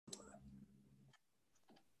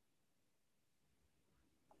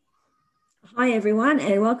Hi, everyone,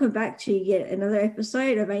 and welcome back to yet another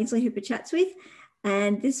episode of Ainsley Hooper Chats With.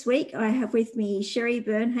 And this week I have with me Sherry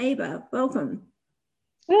Byrne-Haber. Welcome.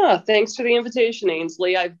 Yeah, thanks for the invitation,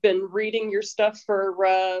 Ainsley. I've been reading your stuff for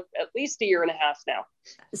at least a year and a half now.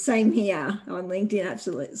 Same here on LinkedIn,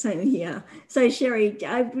 absolutely. Same here. So, Sherry,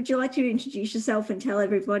 would you like to introduce yourself and tell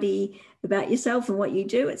everybody about yourself and what you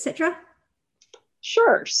do, etc.?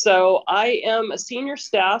 Sure. So I am a senior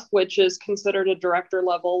staff, which is considered a director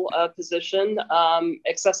level position,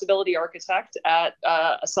 accessibility architect at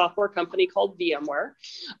a software company called VMware,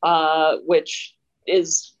 which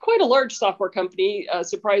is quite a large software company,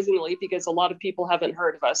 surprisingly, because a lot of people haven't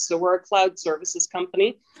heard of us. So we're a cloud services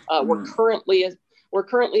company. We're currently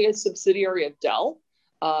a subsidiary of Dell.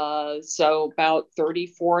 So about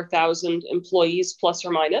 34,000 employees plus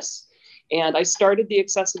or minus. And I started the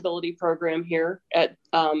accessibility program here at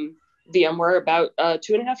VMware about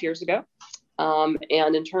 2.5 years ago.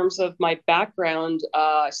 And in terms of my background,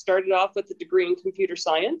 I started off with a degree in computer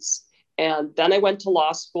science, and then I went to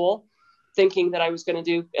law school thinking that I was going to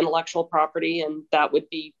do intellectual property, and that would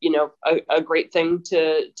be, a great thing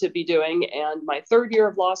to be doing. And my third year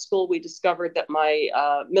of law school, we discovered that my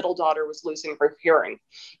middle daughter was losing her hearing.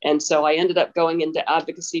 And so I ended up going into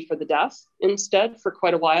advocacy for the deaf instead for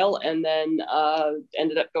quite a while, and then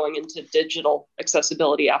ended up going into digital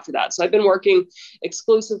accessibility after that. So I've been working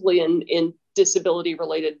exclusively in disability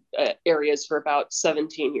related areas for about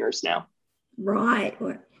 17 years now. Right.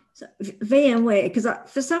 So VMware, because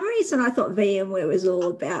for some reason I thought VMware was all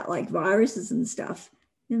about like viruses and stuff.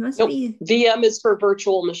 It must be. VM is for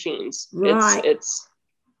virtual machines. Right.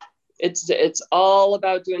 It's all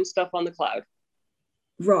about doing stuff on the cloud.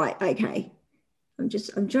 Right. Okay. I'm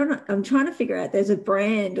trying to figure out. There's a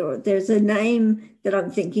brand or there's a name that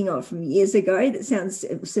I'm thinking of from years ago that sounds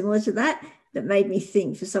similar to that made me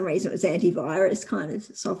think for some reason it was antivirus kind of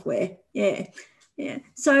software. Yeah.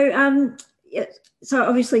 So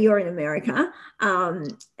obviously you're in America,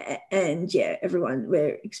 and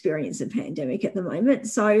we're experiencing a pandemic at the moment.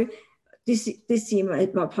 So this year my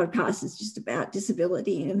podcast is just about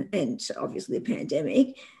disability and obviously the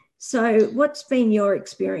pandemic. So what's been your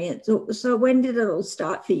experience? So when did it all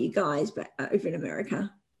start for you guys over in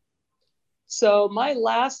America? So my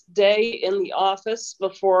last day in the office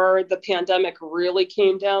before the pandemic really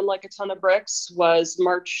came down like a ton of bricks was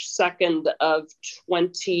March 2nd of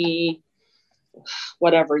 20,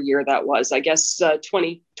 whatever year that was, I guess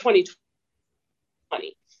 2020.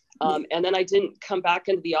 And then I didn't come back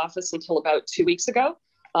into the office until about 2 weeks ago.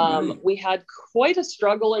 We had quite a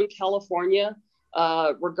struggle in California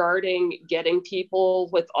regarding getting people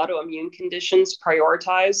with autoimmune conditions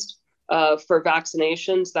prioritized for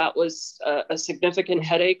vaccinations. That was a significant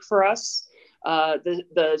headache for us.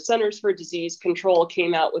 The Centers for Disease Control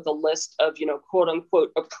came out with a list of, quote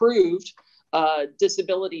unquote, approved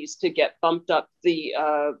disabilities to get bumped up the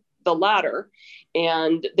ladder.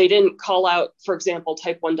 And they didn't call out, for example,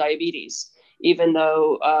 type 1 diabetes, even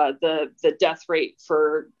though the death rate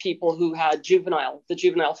for people who had the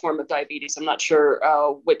juvenile form of diabetes, I'm not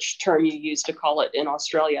sure which term you use to call it in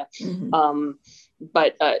Australia,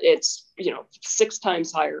 but it's 6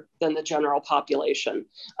 times higher than the general population,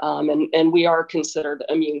 and we are considered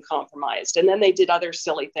immune compromised. And then they did other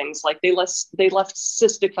silly things like they left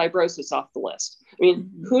cystic fibrosis off the list. I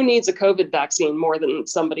mean, who needs a COVID vaccine more than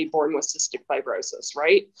somebody born with cystic fibrosis,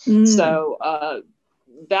 right? So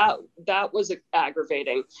that was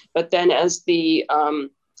aggravating. But then as the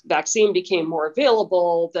vaccine became more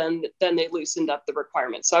available, then they loosened up the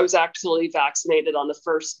requirements. So I was actually vaccinated on the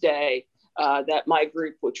first day that my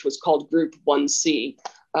group, which was called Group 1C,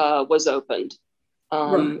 was opened.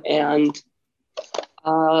 And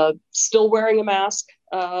still wearing a mask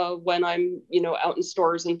when I'm, out in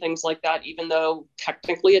stores and things like that, even though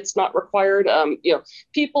technically it's not required.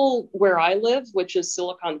 People where I live, which is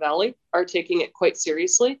Silicon Valley, are taking it quite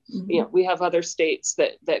seriously. We have other states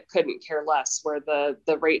that couldn't care less, where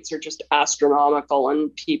the rates are just astronomical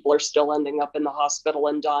and people are still ending up in the hospital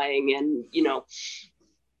and dying. And,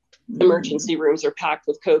 emergency rooms are packed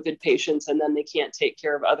with COVID patients, and then they can't take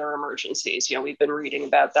care of other emergencies. We've been reading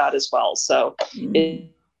about that as well. So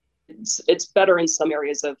it's better in some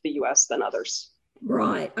areas of the US than others.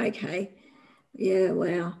 Right. Okay. Yeah.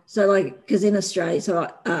 Wow. So because in Australia, so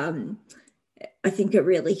I think it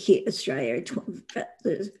really hit Australia.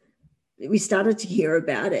 We started to hear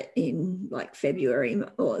about it in February,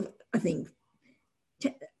 or I think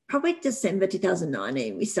probably December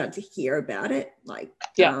 2019, we started to hear about it.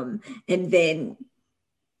 And then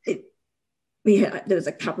there was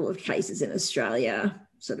a couple of cases in Australia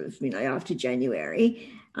sort of, after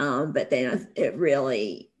January. But then it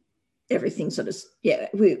everything sort of,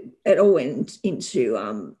 it all went into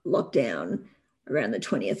lockdown around the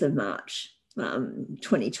 20th of March,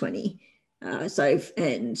 2020. So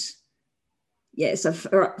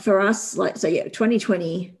for us,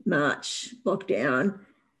 2020 March lockdown,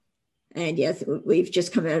 and we've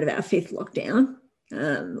just come out of our fifth lockdown.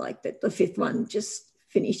 The fifth one just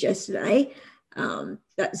finished yesterday.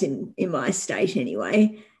 That's in my state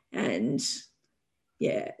anyway, and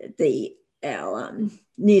our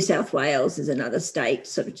New South Wales is another state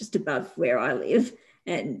sort of just above where I live,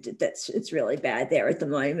 and it's really bad there at the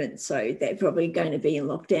moment. So they're probably going to be in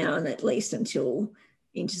lockdown at least into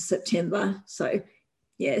September. So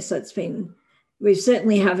we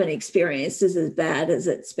certainly haven't experienced as bad as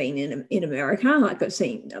it's been in America. Like I've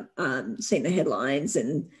seen the headlines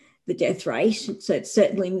and the death rate. So it's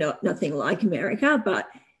certainly nothing like America, but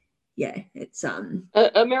it's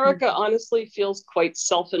America honestly feels quite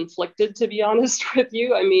self-inflicted, to be honest with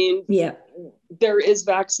you. I mean, there is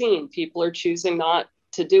vaccine. People are choosing not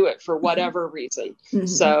to do it for whatever reason. Mm-hmm.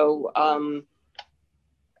 So,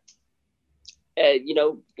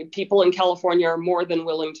 people in California are more than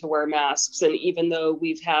willing to wear masks. And even though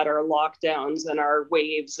we've had our lockdowns and our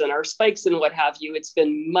waves and our spikes and what have you, it's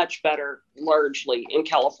been much better largely in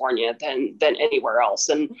California than anywhere else.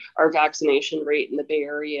 And our vaccination rate in the Bay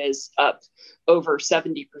Area is up over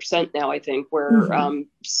 70% now, I think, where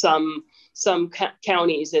some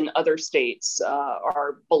counties in other states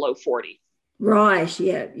are below 40. Right.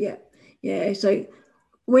 Yeah. So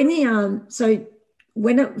when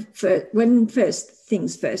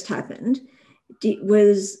things first happened,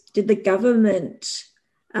 did the government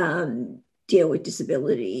deal with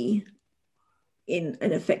disability in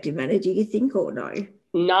an effective manner, do you think, or no?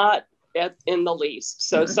 Not in the least.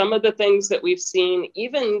 So some of the things that we've seen,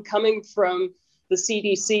 even coming from the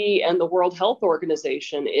CDC and the World Health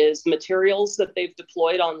Organization, is materials that they've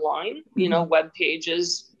deployed online, web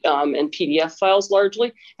pages and PDF files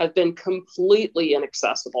largely, have been completely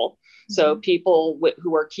inaccessible. So people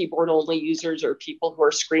who are keyboard only users or people who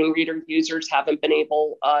are screen reader users haven't been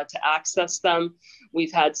able to access them.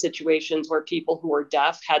 We've had situations where people who are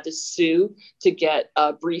deaf had to sue to get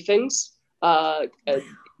briefings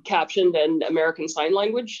captioned and American Sign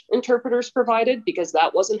Language interpreters provided, because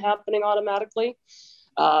that wasn't happening automatically.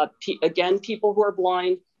 Again, people who are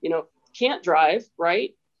blind, can't drive,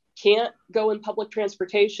 right? Can't go in public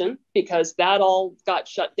transportation because that all got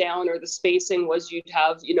shut down, or the spacing was you'd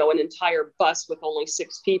have, an entire bus with only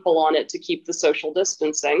 6 people on it to keep the social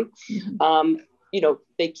distancing.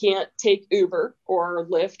 They can't take Uber or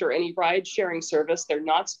Lyft or any ride sharing service. They're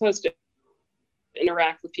not supposed to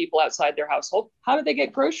interact with people outside their household. How do they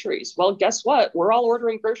get groceries? Well, guess what? We're all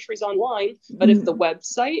ordering groceries online, but if the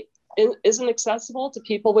website isn't accessible to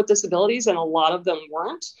people with disabilities, and a lot of them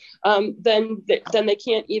weren't, then they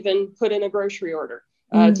can't even put in a grocery order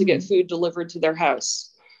to get food delivered to their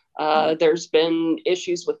house. There's been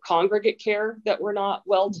issues with congregate care that were not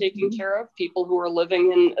well taken care of. People who are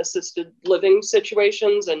living in assisted living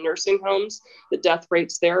situations and nursing homes, the death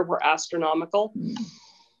rates there were astronomical.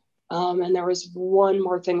 And there was one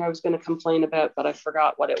more thing I was going to complain about, but I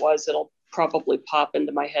forgot what it was. It'll probably pop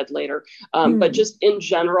into my head later. But just in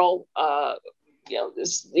general,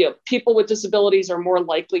 people with disabilities are more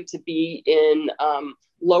likely to be in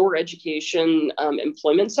lower education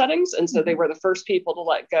employment settings. And so they were the first people to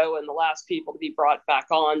let go and the last people to be brought back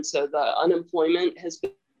on. So the unemployment has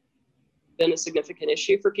been a significant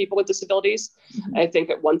issue for people with disabilities. I think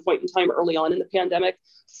at one point in time early on in the pandemic,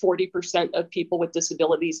 40% of people with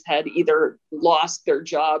disabilities had either lost their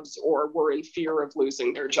jobs or were in fear of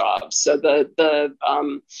losing their jobs. So the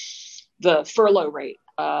furlough rate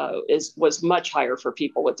was much higher for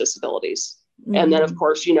people with disabilities. And then, of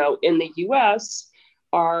course, in the U.S.,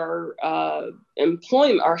 our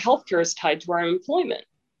healthcare is tied to our employment.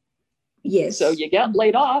 Yes. So you get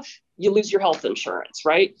laid off, you lose your health insurance,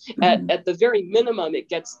 right? At the very minimum, it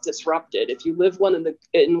gets disrupted. If you live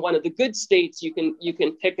in one of the good states, you can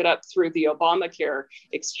pick it up through the Obamacare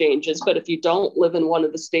exchanges. But if you don't live in one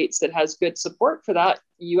of the states that has good support for that,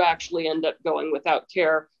 you actually end up going without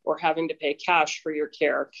care or having to pay cash for your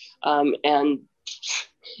care. And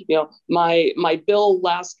my bill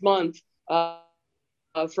last month for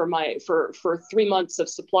 3 months of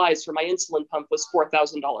supplies for my insulin pump was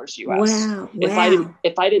 $4,000 US. Wow.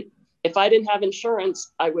 If I didn't have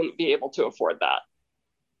insurance, I wouldn't be able to afford that.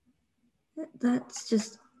 That's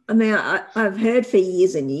just, I've heard for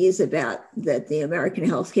years and years about the American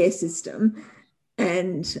healthcare system,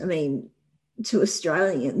 and to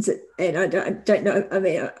Australians, and I don't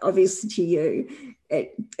know, obviously to you,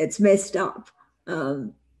 it's messed up.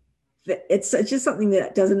 it's just something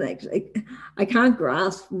that doesn't actually, I can't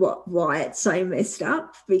grasp why it's so messed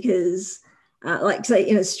up, because like say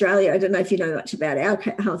in Australia, I don't know if you know much about our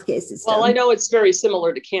healthcare system. Well, I know it's very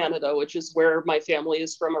similar to Canada, which is where my family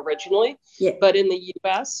is from originally. Yeah. But in the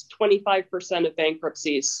US, 25% of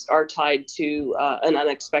bankruptcies are tied to an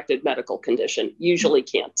unexpected medical condition, usually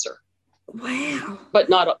cancer. Wow. But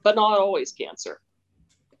not always cancer.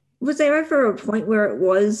 Was there ever a point where it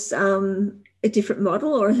was a different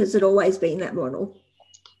model, or has it always been that model?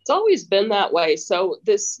 It's always been that way. So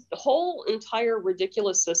this whole entire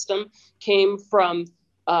ridiculous system came from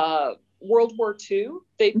World War II.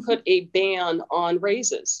 They put a ban on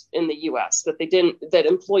raises in the U.S. that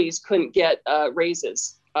employees couldn't get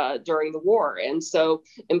raises during the war, and so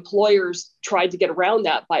employers tried to get around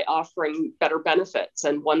that by offering better benefits.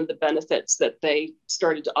 And one of the benefits that they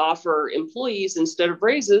started to offer employees instead of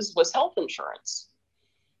raises was health insurance.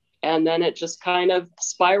 And then it just kind of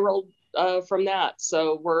spiraled from that.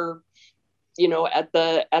 So we're, at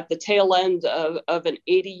the tail end of an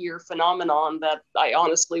 80-year phenomenon that I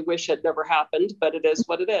honestly wish had never happened, but it is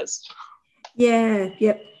what it is. Yeah.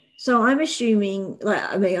 Yep. So I'm assuming,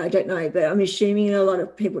 I don't know, but I'm assuming a lot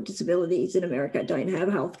of people with disabilities in America don't have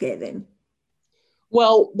healthcare then.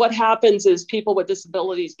 Well, what happens is people with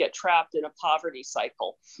disabilities get trapped in a poverty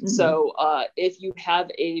cycle. Mm-hmm. So if you have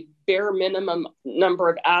a bare minimum number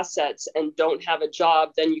of assets and don't have a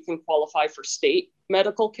job, then you can qualify for state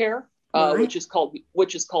medical care, right, which is called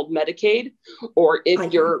Medicaid. Or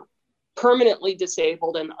if you're permanently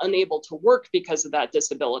disabled and unable to work because of that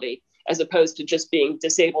disability, as opposed to just being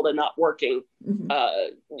disabled and not working, mm-hmm,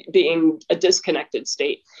 being a disconnected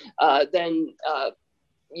state, then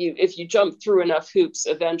if you jump through enough hoops,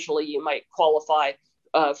 eventually you might qualify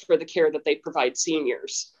for the care that they provide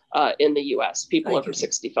seniors in the U.S., people over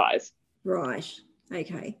 65. Right.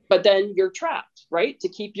 Okay. But then you're trapped, right? To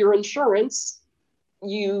keep your insurance,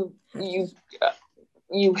 you can't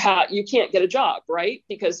get a job, right?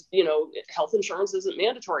 Because health insurance isn't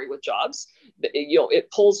mandatory with jobs. It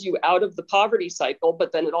pulls you out of the poverty cycle,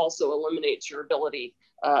 but then it also eliminates your ability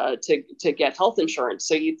to get health insurance.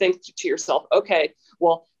 So you think to yourself, okay,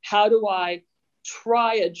 well, how do I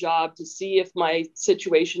try a job to see if my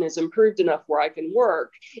situation is improved enough where I can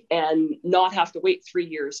work and not have to wait 3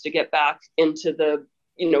 years to get back into the,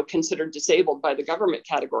 considered disabled by the government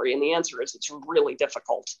category? And the answer is it's really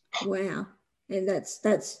difficult. Wow. And that's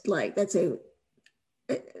a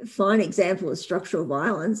fine example of structural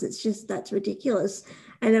violence. It's just, that's ridiculous.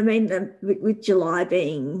 And I mean, with July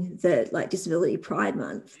being the Disability Pride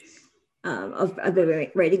Month, I've been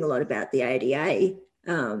reading a lot about the ADA,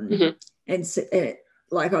 mm-hmm, and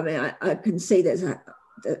I can see I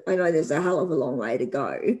know there's a hell of a long way to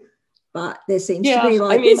go, but there seems to be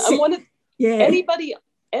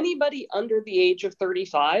anybody under the age of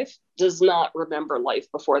 35 does not remember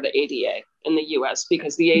life before the ADA in the US,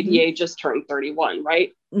 because the ADA, mm-hmm, just turned 31,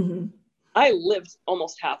 right? Mm-hmm. I lived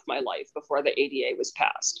almost half my life before the ADA was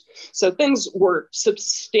passed. So things were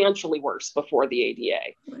substantially worse before the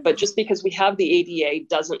ADA. But just because we have the ADA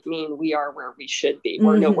doesn't mean we are where we should be.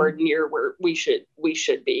 We're, mm-hmm, nowhere near where we should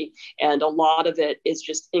be. And a lot of it is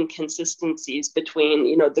just inconsistencies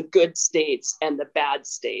between, the good states and the bad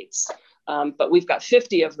states. But we've got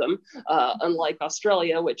 50 of them, unlike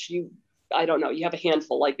Australia, which I don't know, you have a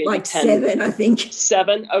handful, maybe 10. 7, I think.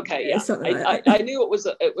 7? Okay, yeah. Like I knew it was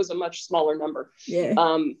a much smaller number.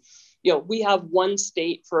 Yeah. We have one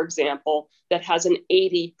state, for example, that has an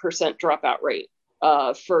 80% dropout rate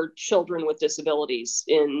for children with disabilities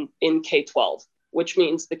in K-12, which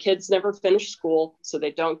means the kids never finish school, so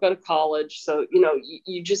they don't go to college. So,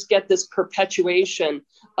 you just get this perpetuation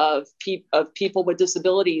of people with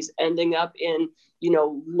disabilities ending up in,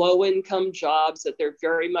 low income jobs that they're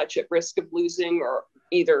very much at risk of losing, or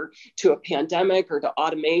either to a pandemic or to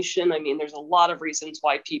automation. I mean, there's a lot of reasons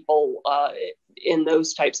why people in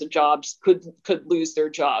those types of jobs could lose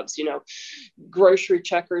their jobs. Grocery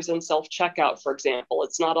checkers and self-checkout, for example.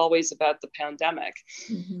 It's not always about the pandemic,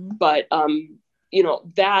 mm-hmm, but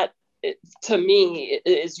that, to me,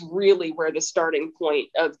 is really where the starting point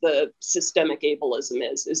of the systemic ableism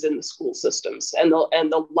is in the school systems, and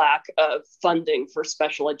the lack of funding for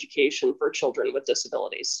special education for children with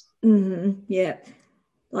disabilities. Mm-hmm. Yeah.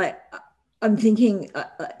 I'm thinking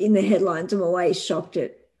in the headlines, I'm always shocked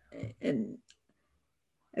at, and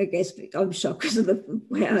I guess I'm shocked because of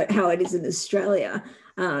how it is in Australia,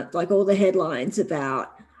 all the headlines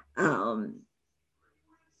about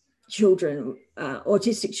children,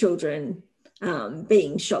 autistic children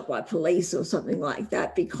being shot by police or something like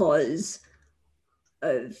that because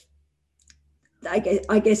of, I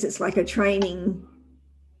guess it's like a training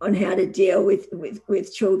on how to deal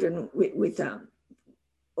with children with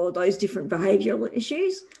all those different behavioural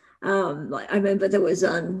issues. Like I remember there was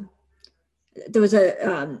a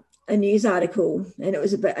news article, and it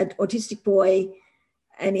was about an autistic boy,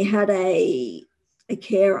 and he had a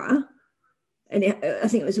carer, and I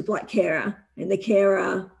think it was a black carer, and the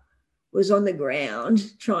carer was on the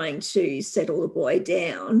ground trying to settle the boy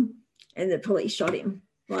down, and the police shot him.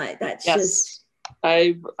 Like that's just.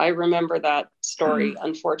 I remember that story,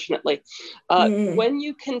 unfortunately. When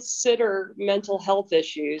you consider mental health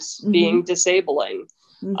issues being disabling,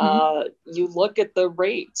 you look at the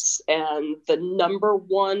rates, and the number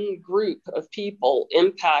one group of people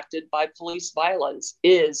impacted by police violence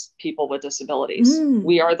is people with disabilities.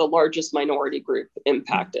 We are the largest minority group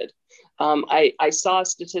impacted. I saw a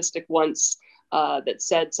statistic once that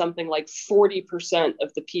said something like 40%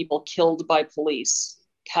 of the people killed by police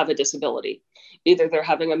have a disability. Either they're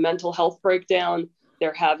having a mental health breakdown,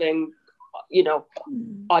 they're having,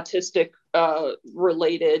 autistic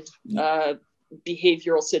related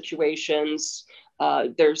behavioral situations.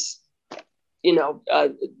 There's,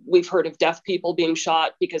 we've heard of deaf people being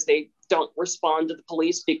shot because they don't respond to the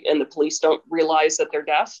police, and the police don't realize that they're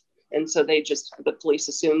deaf. And so the police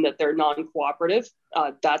assume that they're non-cooperative.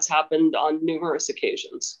 That's happened on numerous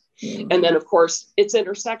occasions. And then, of course, it's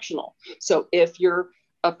intersectional. So if you're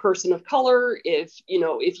a person of color, if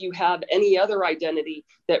you have any other identity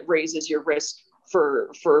that raises your risk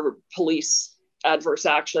for police adverse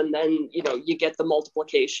action, then you get the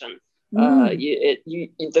multiplication. The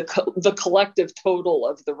collective total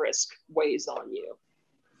of the risk weighs on you.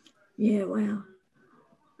 Yeah, wow.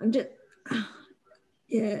 I'm just,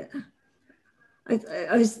 yeah.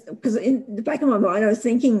 I was, because in the back of my mind, I was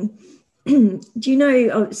thinking, do you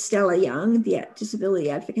know Stella Young, the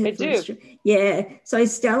disability advocate? I do. Yeah. So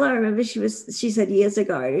Stella, I remember she said years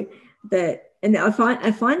ago that, and I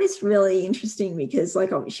find this really interesting because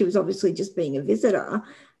she was obviously just being a visitor,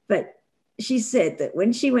 but she said that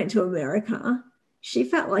when she went to America, she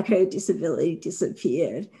felt like her disability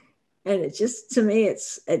disappeared. And it just, to me,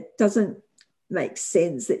 it doesn't make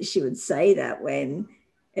sense that she would say that when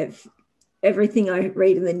if everything I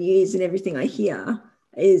read in the news and everything I hear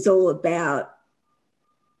is all about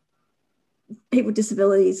people with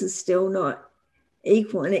disabilities are still not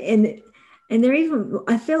equal, and they're even,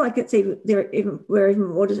 I feel like people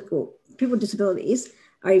with disabilities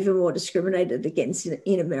are even more discriminated against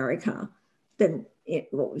in America than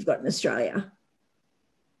what we've got in Australia.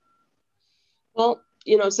 Well,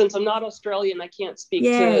 since I'm not Australian, I can't speak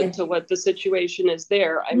to what the situation is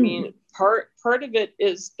there. I mean, part of it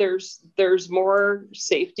is there's more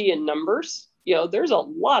safety in numbers. There's a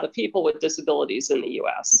lot of people with disabilities in the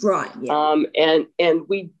U.S. Right. Yeah. And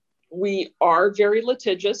we are very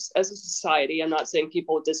litigious as a society. I'm not saying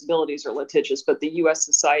people with disabilities are litigious, but the U.S.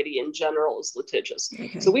 society in general is litigious.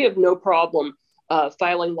 Okay. So we have no problem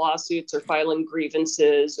filing lawsuits or filing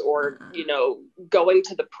grievances or, going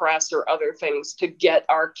to the press or other things to get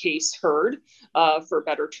our case heard for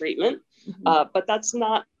better treatment. But that's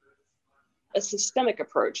not a systemic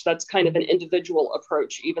approach. That's kind of an individual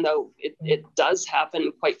approach, even though it does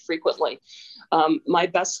happen quite frequently. My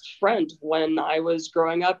best friend when I was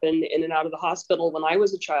growing up and in and out of the hospital when I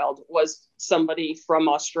was a child was somebody from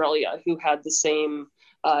Australia who had the same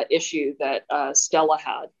issue that Stella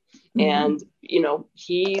had. And,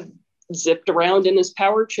 he zipped around in his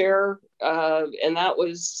power chair. And that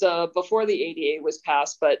was before the ADA was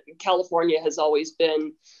passed, but California has always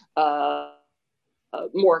been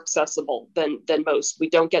more accessible than most. We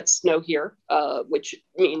don't get snow here, which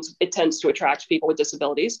means it tends to attract people with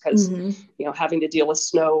disabilities because, having to deal with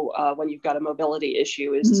snow when you've got a mobility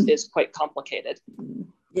issue is quite complicated.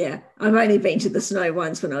 Yeah, I've only been to the snow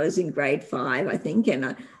once when I was in grade 5, I think,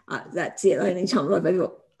 and that's the only time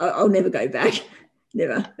I'll never go back.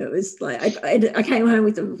 Never. It was like I came home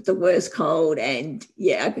with the worst cold, and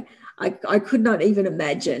I could not even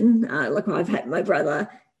imagine. I've had my brother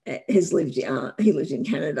has lived. He lived in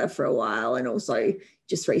Canada for a while, and also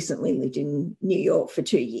just recently lived in New York for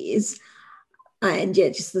 2 years. And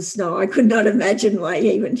just the snow. I could not imagine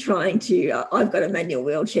even trying to. I've got a manual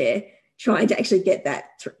wheelchair. Trying to actually get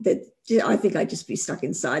that. I think I'd just be stuck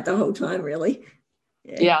inside the whole time, really.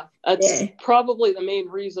 Yeah, that's probably the main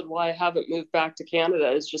reason why I haven't moved back to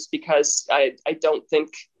Canada is just because I don't think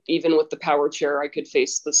even with the power chair I could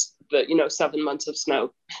face the 7 months of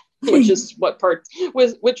snow, which is what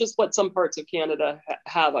some parts of Canada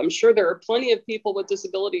have. I'm sure there are plenty of people with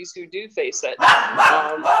disabilities who do face it.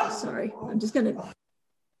 Sorry, I'm just gonna.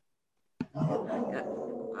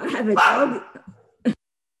 I have a dog.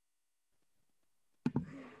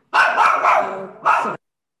 Sorry.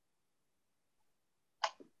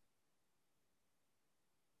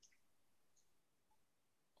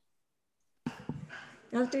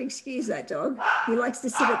 I have to excuse that dog. He likes to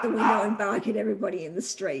sit at the window and bark at everybody in the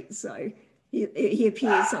street. So he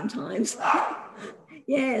appears sometimes.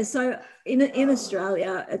 Yeah. So in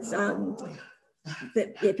Australia, it's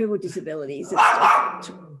people with disabilities.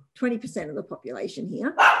 It's 20% of the population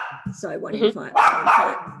here. So one in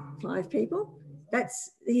five people.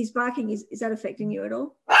 He's barking. Is that affecting you at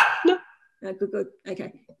all? No. No, good.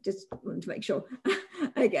 Okay, just wanted to make sure.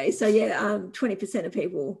 Okay, so yeah, 20% of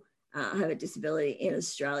people have a disability in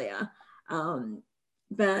Australia,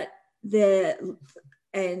 but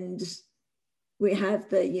we have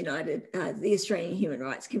the Australian Human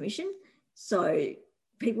Rights Commission. So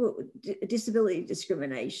disability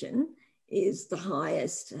discrimination is the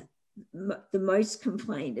highest, the most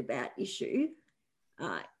complained about issue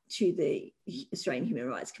to the Australian Human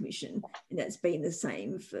Rights Commission, and that's been the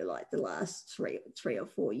same for like the last three or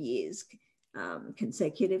 4 years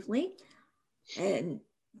consecutively. And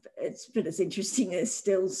it's interesting. There's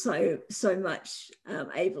still so much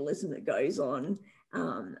ableism that goes on,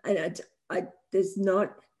 and there's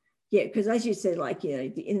not, because as you said, like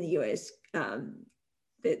in the US,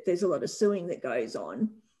 there's a lot of suing that goes on.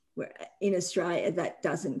 Where in Australia that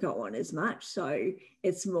doesn't go on as much, so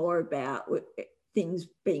it's more about things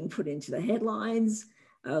being put into the headlines,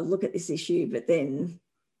 look at this issue, but then,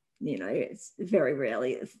 it's very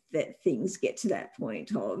rarely that things get to that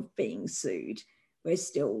point of being sued. We're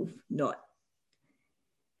still not,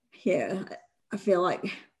 I feel like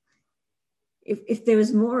if there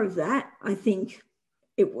was more of that, I think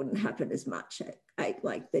it wouldn't happen as much.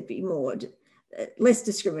 Like there'd be less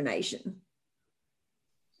discrimination.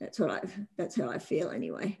 That's how I feel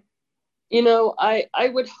anyway. I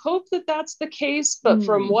would hope that that's the case, but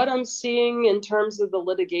from what I'm seeing in terms of the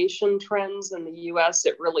litigation trends in the US,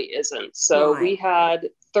 it really isn't. So we had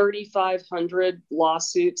 3,500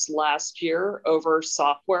 lawsuits last year over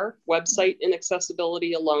software, website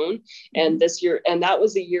inaccessibility alone. And this year, and that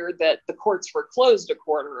was a year that the courts were closed a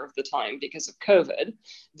quarter of the time because of COVID.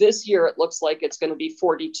 This year, it looks like it's going to be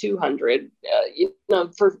 4,200.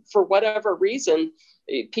 For whatever reason,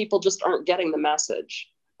 people just aren't getting the message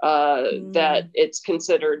that it's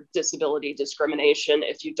considered disability discrimination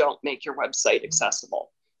if you don't make your website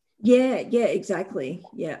accessible. Yeah, exactly.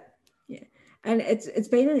 Yeah. And it's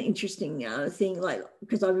been an interesting thing, like,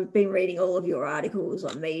 because I've been reading all of your articles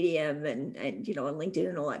on Medium and on LinkedIn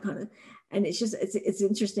and all that kind of, and it's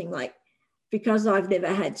interesting, like, because I've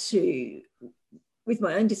never had to, with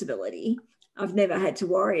my own disability, I've never had to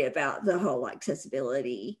worry about the whole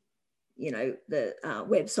accessibility, the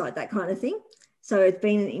website, that kind of thing. So it's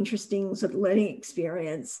been an interesting sort of learning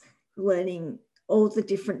experience, learning all the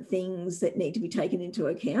different things that need to be taken into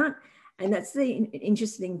account. And that's the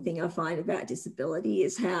interesting thing I find about disability,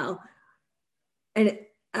 is how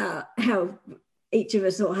each of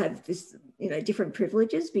us all have this, different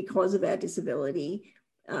privileges because of our disability,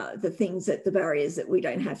 the barriers that we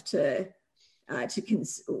don't have to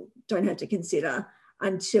consider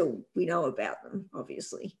until we know about them,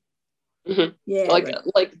 obviously. Mm-hmm. Yeah,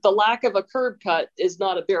 like the lack of a curb cut is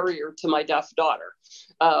not a barrier to my deaf daughter,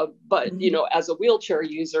 but as a wheelchair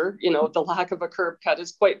user, the lack of a curb cut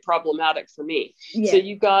is quite problematic for me. So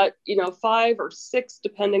you got 5 or 6,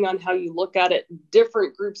 depending on how you look at it,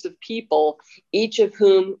 different groups of people, each of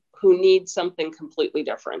who need something completely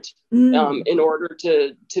different in order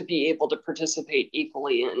to be able to participate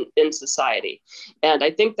equally in society. And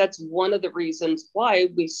I think that's one of the reasons why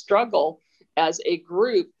we struggle as a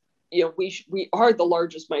group. We are the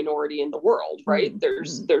largest minority in the world, right?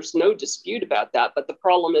 There's no dispute about that. But the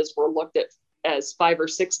problem is we're looked at as 5 or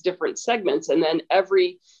 6 different segments, and then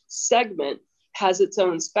every segment has its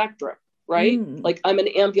own spectrum, right? Like, I'm an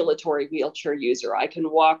ambulatory wheelchair user. I can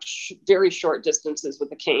walk very short distances with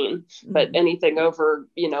a cane, but anything over,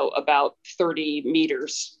 about 30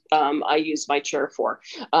 meters, I use my chair for.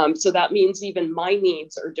 So that means even my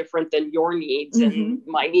needs are different than your needs. And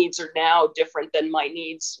my needs are now different than my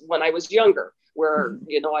needs when I was younger, where,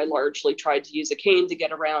 I largely tried to use a cane to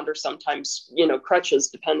get around, or sometimes, crutches,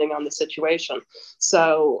 depending on the situation.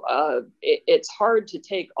 So it's hard to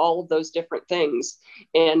take all of those different things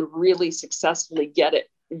and really successfully get it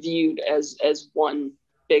viewed as one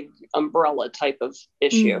big umbrella type of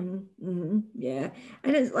issue. Yeah.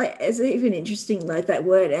 And it's even interesting, like that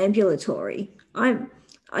word ambulatory.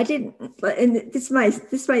 I didn't, and this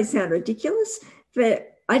may sound ridiculous, but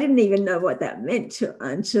I didn't even know what that meant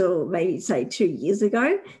until maybe, say, 2 years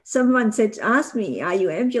ago. Someone asked me, "Are you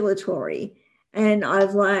ambulatory?" And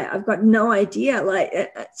I've got no idea.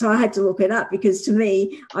 So I had to look it up, because to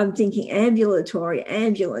me, I'm thinking ambulatory,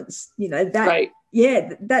 ambulance. That. Right.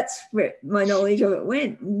 Yeah, that's where my knowledge of it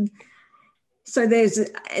went. And so there's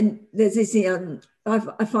this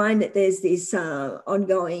I find that there's this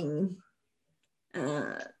ongoing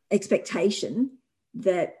expectation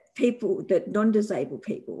that non-disabled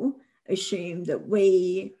people assume that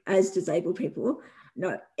we as disabled people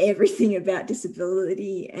know everything about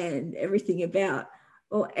disability and everything about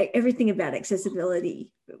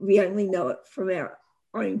accessibility. We only know it from our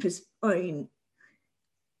own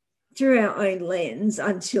through our own lens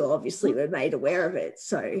until obviously we're made aware of it.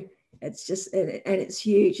 So it's just, and it's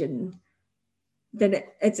huge. And then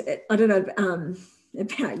I don't know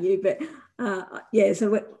about you, but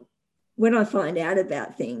so when I find out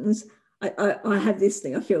about things, I have this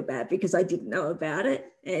thing, I feel bad because I didn't know about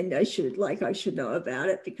it, and I should know about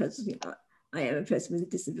it because, you know, I am a person with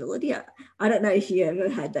a disability. I don't know if you ever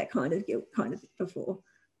had that kind of guilt before.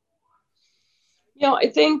 You know, I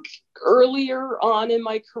think earlier on in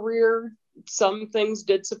my career, some things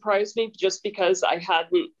did surprise me just because I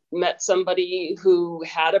hadn't met somebody who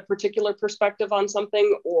had a particular perspective on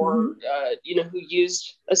something, or, who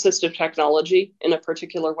used assistive technology in a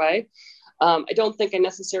particular way. I don't think I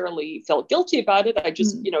necessarily felt guilty about it. I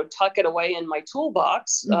just, tuck it away in my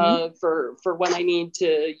toolbox for when I need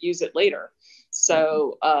to use it later.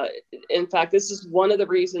 So, in fact, this is one of the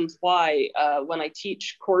reasons why when I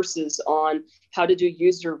teach courses on how to do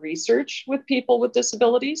user research with people with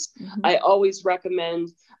disabilities, I always recommend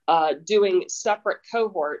doing separate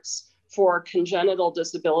cohorts for congenital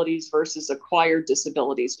disabilities versus acquired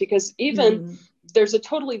disabilities, because even there's a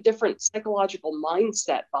totally different psychological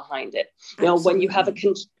mindset behind it. You know, when you have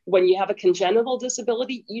a congenital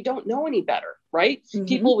disability, you don't know any better, right?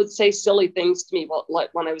 People would say silly things to me, like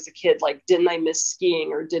when I was a kid, like, didn't I miss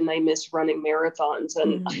skiing or didn't I miss running marathons?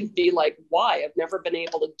 And I'd be like, why? I've never been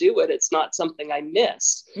able to do it. It's not something I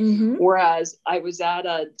miss. Whereas I was at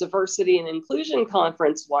a diversity and inclusion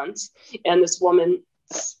conference once, and this woman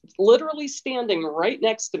literally standing right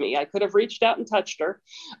next to me, I could have reached out and touched her.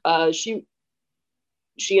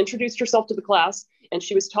 She introduced herself to the class, and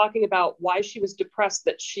she was talking about why she was depressed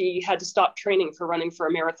that she had to stop training for running for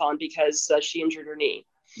a marathon because she injured her knee.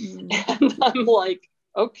 And I'm like,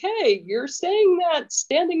 okay, you're saying that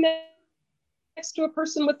standing next to a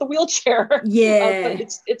person with the wheelchair. But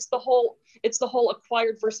it's the whole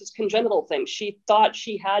acquired versus congenital thing. She thought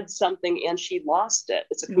she had something and she lost it.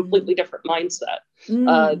 It's a completely different mindset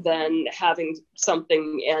than having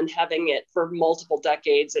something and having it for multiple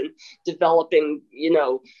decades and developing,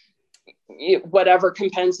 whatever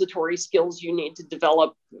compensatory skills you need to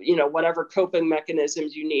develop, whatever coping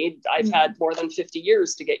mechanisms you need. I've had more than 50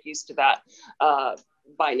 years to get used to that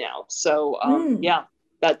by now. So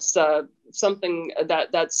that's something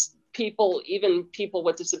that's even people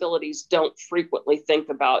with disabilities don't frequently think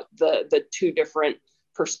about the two different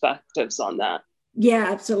perspectives on that. Yeah,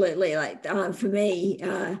 absolutely. Like for me,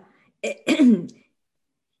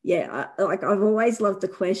 like I've always loved the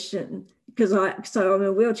question, because I'm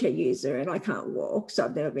a wheelchair user and I can't walk, so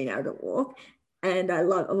I've never been able to walk. And I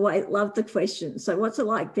love the question. So what's it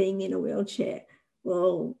like being in a wheelchair?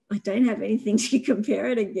 Well, I don't have anything to compare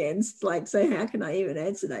it against. Like, so how can I even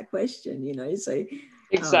answer that question? So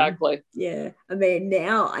exactly. I mean,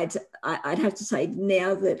 now I'd have to say,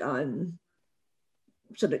 now that I'm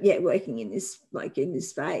sort of working in this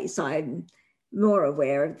space, I'm more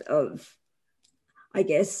aware of I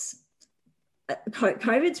guess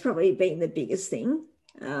COVID's probably been the biggest thing.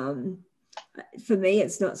 For me,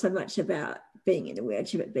 it's not so much about being in a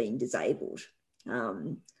wheelchair, but being disabled.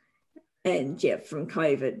 And from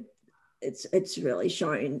COVID, it's really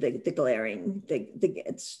shown the glaring the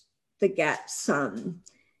gaps. Because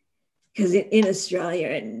in Australia,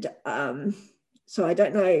 and so I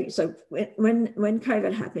don't know. So when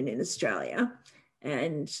COVID happened in Australia,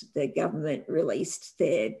 and the government released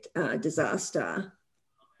their disaster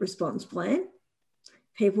response plan,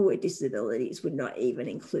 people with disabilities were not even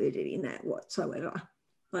included in that whatsoever.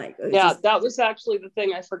 That was actually the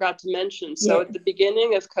thing I forgot to mention. So at the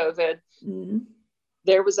beginning of COVID,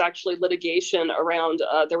 there was actually litigation around,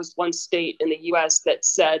 there was one state in the US that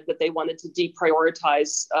said that they wanted to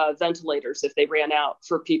deprioritize ventilators if they ran out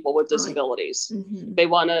for people with disabilities. They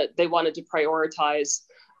wanted to prioritize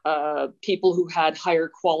people who had higher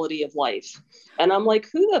quality of life. And I'm like,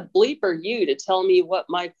 who the bleep are you to tell me what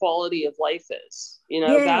my quality of life is?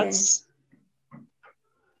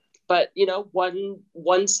 But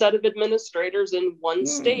one set of administrators in one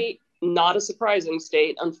state, not a surprising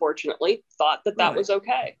state, unfortunately, thought that was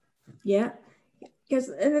okay. Yeah, because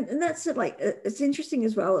and that's like, it's interesting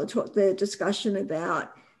as well, the discussion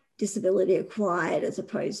about disability acquired as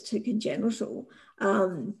opposed to congenital.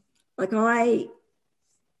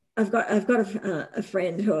 I've got a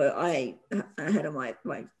friend who I had on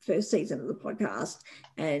my first season of the podcast,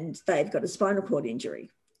 and they've got a spinal cord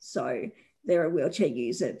injury. So they're a wheelchair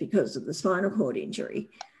user because of the spinal cord injury.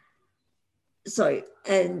 So,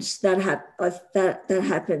 and that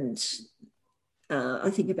happened, I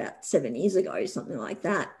think about 7 years ago, something like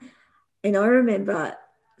that. And I remember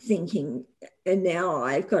thinking, and now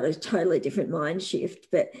I've got a totally different mind shift,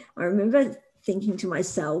 but I remember thinking to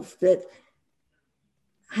myself that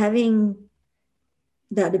having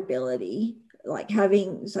that ability, like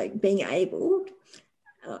being able,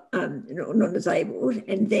 not disabled,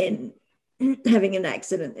 and then having an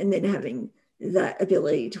accident, and then having that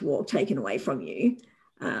ability to walk taken away from you,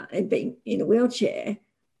 and being in a wheelchair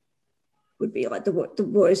would be like the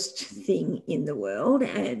worst thing in the world.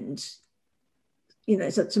 And,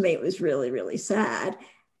 so to me, it was really, really sad.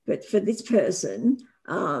 But for this person,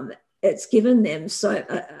 it's given them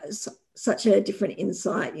such a different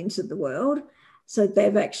insight into the world. So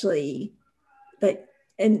they've actually, that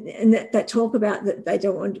talk about that they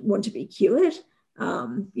don't want to be cured.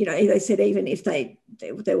 They said even if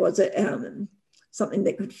there was something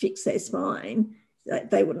that could fix their spine,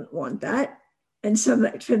 they wouldn't want that. And so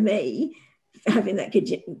for me, having that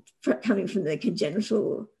coming from the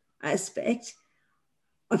congenital aspect,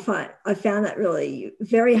 I found that really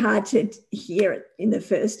very hard to hear it in the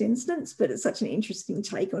first instance, but it's such an interesting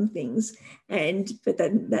take on things. But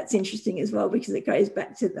then that's interesting as well, because it goes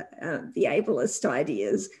back to the ableist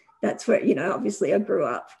ideas. That's where, obviously I grew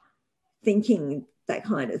up thinking that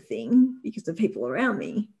kind of thing because of people around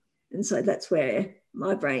me. And so that's where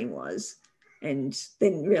my brain was. And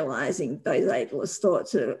then realizing those ableist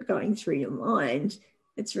thoughts are going through your mind,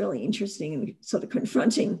 it's really interesting and sort of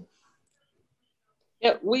confronting.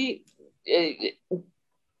 Yeah,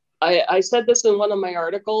 I said this in one of my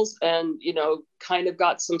articles, and, kind of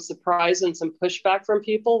got some surprise and some pushback from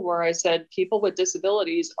people, where I said people with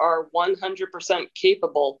disabilities are 100%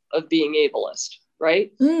 capable of being ableist,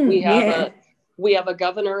 right? We have a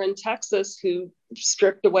governor in Texas who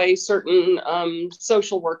stripped away certain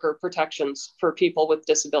social worker protections for people with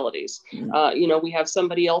disabilities. We have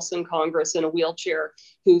somebody else in Congress in a wheelchair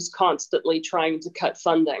who's constantly trying to cut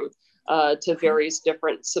funding to various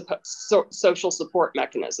different social support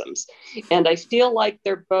mechanisms. And I feel like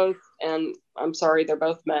they're both, and I'm sorry, they're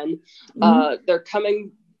both men, they're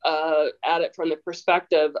coming at it from the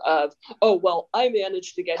perspective of, oh, well, I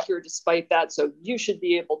managed to get here despite that, so you should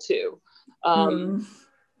be able to.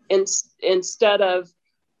 Instead of,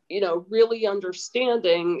 really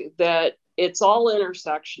understanding that it's all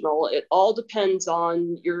intersectional. It all depends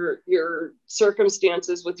on your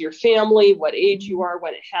circumstances with your family, what age you are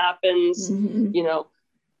when it happens.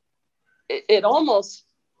 It almost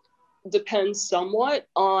depends somewhat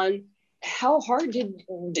on how hard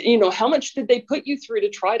how much did they put you through to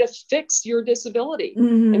try to fix your disability? I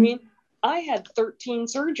mean, I had 13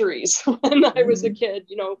 surgeries when I was a kid,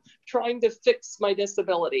 trying to fix my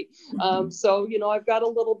disability. So, I've got a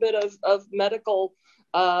little bit of medical,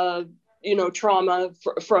 trauma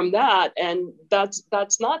from that. And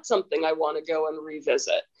that's not something I want to go and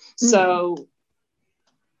revisit. So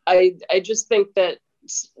I just think that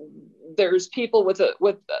there's people with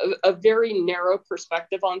a very narrow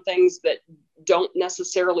perspective on things that don't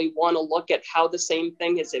necessarily want to look at how the same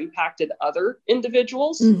thing has impacted other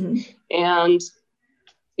individuals. And,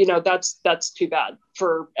 that's too bad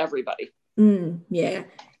for everybody. Yeah.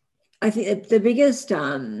 I think the biggest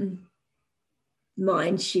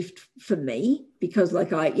mind shift for me, because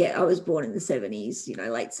I was born in the 70s,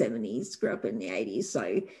 late 70s, grew up in the 80s.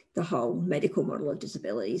 So the whole medical model of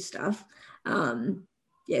disability stuff.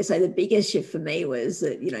 So the biggest shift for me was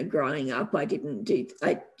that, growing up, if I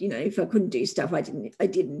couldn't do stuff, I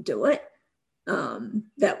didn't do it.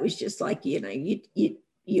 That was just like,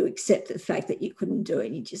 you accept the fact that you couldn't do it,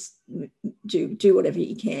 and you just do whatever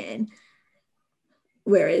you can.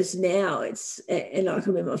 Whereas now and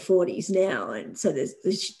I'm in my 40s now, and so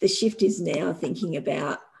the shift is now thinking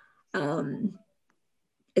about,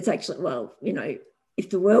 it's actually, if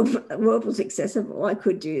the world was accessible, I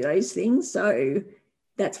could do those things. So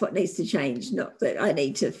that's what needs to change, not that I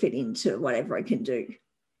need to fit into whatever I can do.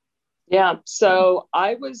 Yeah. So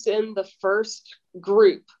I was in the first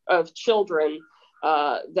group of children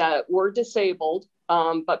that were disabled,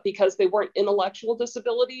 but because they weren't intellectual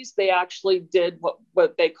disabilities, they actually did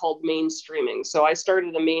what they called mainstreaming. So I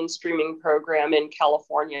started a mainstreaming program in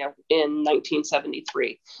California in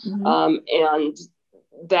 1973. And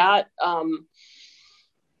that,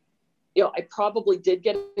 I probably did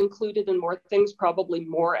get included in more things. Probably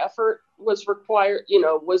more effort was required,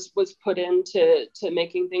 was put into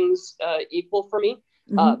making things equal for me.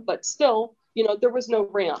 But still, there was no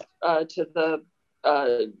ramp to the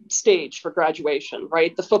stage for graduation,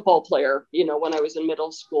 right? The football player, when I was in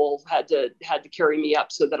middle school, had to carry me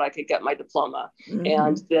up so that I could get my diploma. Mm-hmm.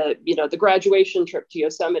 And the graduation trip to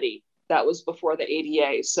Yosemite, that was before the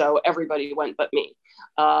ADA, so everybody went but me.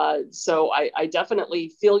 So I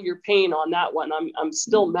definitely feel your pain on that one. I'm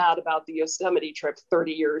still mad about the Yosemite trip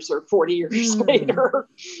 30 years or 40 years later.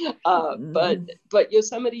 But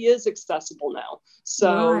Yosemite is accessible now.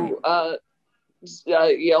 So right.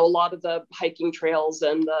 A lot of the hiking trails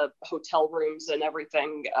and the hotel rooms and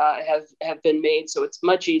everything have been made, so it's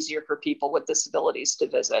much easier for people with disabilities to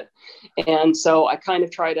visit. And so I kind of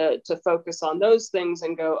try to focus on those things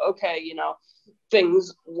and go, okay,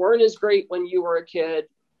 things weren't as great when you were a kid,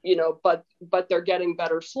 but they're getting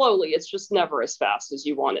better slowly. It's just never as fast as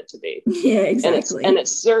you want it to be. Yeah, exactly. And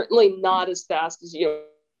it's certainly not as fast as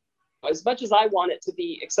as much as I want it to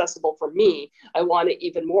be accessible for me, I want it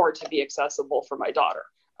even more to be accessible for my daughter.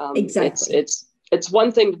 Exactly. It's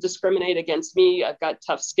one thing to discriminate against me. I've got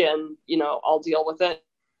tough skin, I'll deal with it.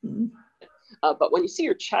 Mm-hmm. But when you see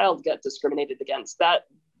your child get discriminated against,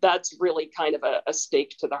 that's really kind of a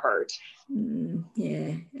stake to the heart.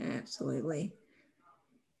 Yeah, absolutely.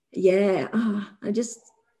 Yeah.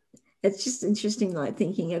 It's just interesting, like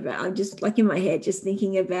thinking about, I'm just like in my head, just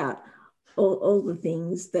thinking about all the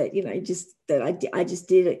things that, just that I just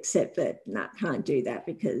did accept that, can't do that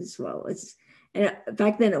because, well, and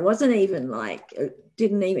back then it wasn't even like,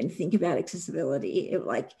 didn't even think about accessibility.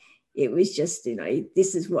 It was just,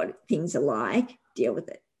 this is what things are like, deal with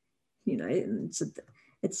it, and so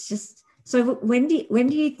it's just, so when do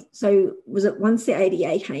you, so was it once the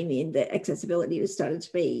ADA came in that accessibility was started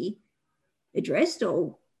to be addressed,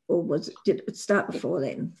 or did it start before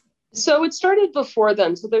then? So it started before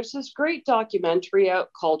then. So there's this great documentary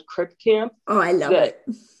out called Crip Camp. Oh, I love it.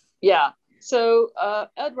 Yeah. So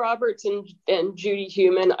Ed Roberts and Judy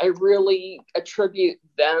Heumann, I really attribute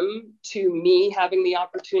them to me having the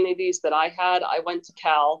opportunities that I had. I went to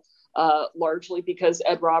Cal largely because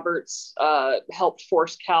Ed Roberts helped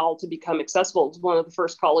force Cal to become accessible. It's one of the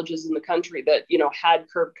first colleges in the country that, had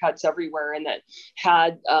curb cuts everywhere and that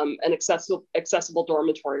had an accessible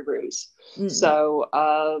dormitory rooms. Mm-hmm.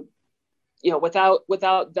 So,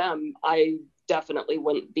 without them, I definitely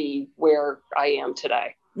wouldn't be where I am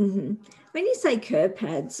today. Mm-hmm. When you say curb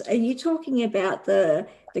pads, are you talking about the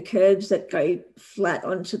curbs that go flat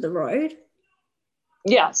onto the road?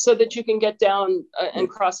 Yeah, so that you can get down and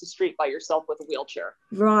cross the street by yourself with a wheelchair.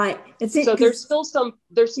 Right. So there's still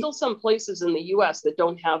some places in the U.S. that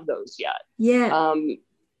don't have those yet. Yeah.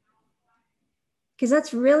 Because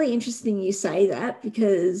that's really interesting you say that,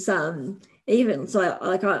 because even so,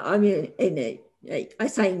 like I'm in I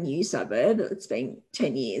say new suburb. It's been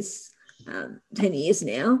 10 years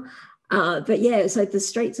now. But yeah, so the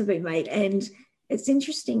streets have been made, and it's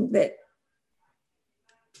interesting that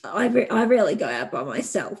I rarely go out by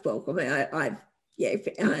myself. Well, I mean,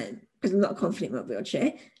 because I'm not confident in my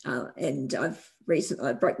wheelchair, and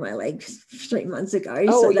I broke my leg 3 months ago.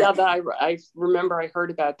 Oh, so I remember I heard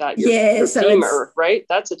about that. Your femur, right?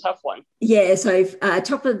 That's a tough one. Yeah, so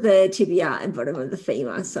top of the tibia and bottom of the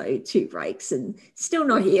femur, so 2 breaks, and still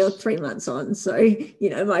not healed 3 months on. So,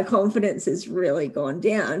 my confidence has really gone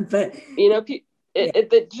down. But,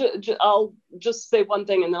 I'll just say one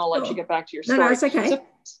thing and then I'll let you get back to your story. No, it's okay.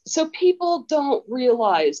 So people don't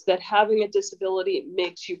realize that having a disability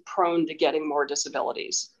makes you prone to getting more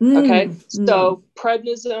disabilities. Okay. So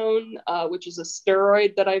prednisone, which is a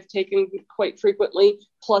steroid that I've taken quite frequently,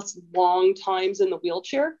 plus long times in the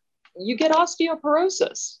wheelchair, you get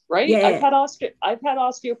osteoporosis, right? Yeah. I've had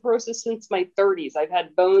osteoporosis since my 30s. I've had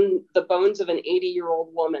the bones of an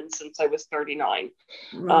 80-year-old woman since I was 39.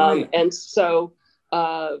 Right. And so,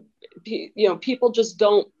 people just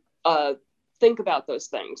don't think about those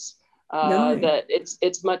things. No. That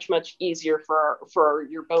it's much, much easier for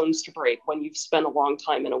your bones to break when you've spent a long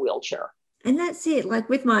time in a wheelchair. And that's it. Like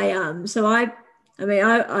with my so I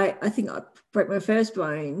think I broke my first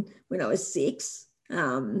bone when I was 6.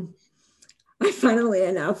 Funnily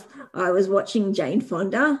enough, I was watching Jane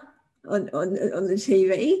Fonda on the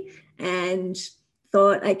TV and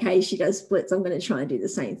thought, okay, she does splits, I'm going to try and do the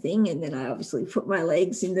same thing. And then I obviously put my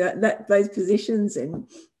legs in those positions and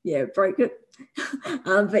broke it.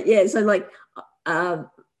 But yeah, so like I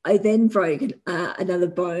then broke another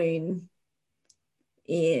bone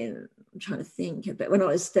I'm trying to think, but when I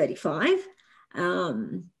was 35,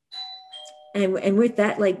 and with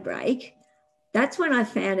that leg break, that's when I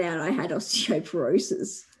found out I had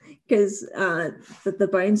osteoporosis, because the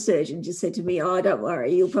bone surgeon just said to me, "Oh, don't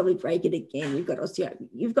worry, you'll probably break it again.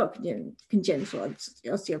 You've got congenital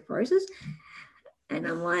osteoporosis." And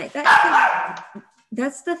I'm like,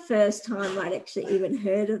 that's the first time I'd actually even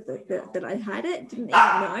heard of that I had it, didn't even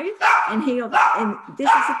know. And this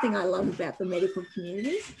is the thing I love about the medical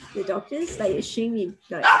community, the doctors, they assume you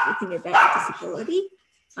know everything about your disability.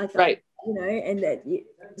 I thought, right. you know, and that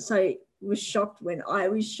so was shocked when I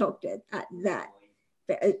was shocked at that,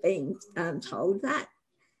 being told that.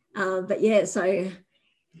 But yeah, so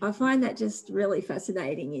I find that just really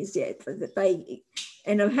fascinating is that they,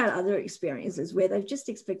 and I've had other experiences where they've just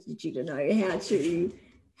expected you to know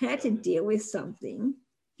how to deal with something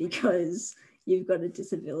because you've got a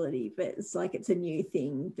disability, but it's like it's a new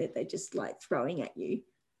thing that they're just like throwing at you.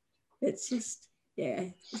 It's just, yeah.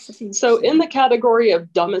 So in the category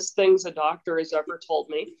of dumbest things a doctor has ever told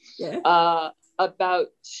me, about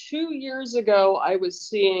 2 years ago, I was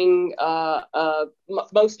seeing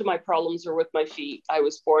most of my problems are with my feet. I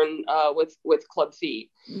was born with club feet.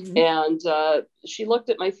 Mm-hmm. And she looked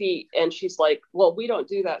at my feet and she's like, well, we don't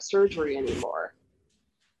do that surgery anymore.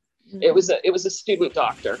 Mm-hmm. It was a student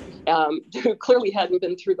doctor who clearly hadn't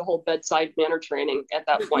been through the whole bedside manner training at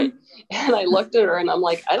that point. And I looked at her and I'm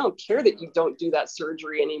like, I don't care that you don't do that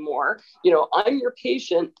surgery anymore. You know, I'm your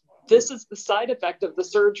patient. This is the side effect of the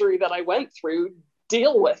surgery that I went through.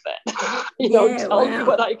 Deal with it. Tell me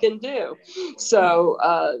what I can do. So,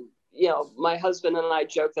 my husband and I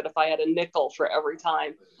joke that if I had a nickel for every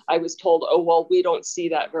time I was told, oh, well, we don't see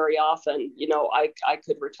that very often, I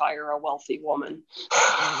could retire a wealthy woman.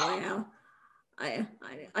 Oh, wow.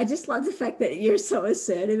 I just love the fact that you're so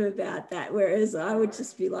assertive about that, whereas I would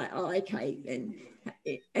just be like, oh, okay,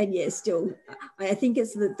 and yeah, still, I think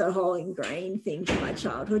it's the whole ingrained thing from my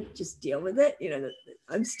childhood. Just deal with it.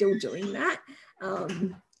 I'm still doing that.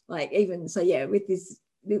 Like even so, yeah, with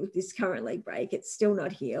this current leg break, it's still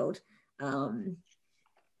not healed.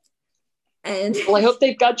 And well, I hope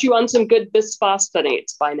they've got you on some good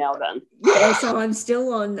bisphosphonates by now then. Yeah, so I'm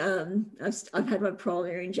still on, I've had my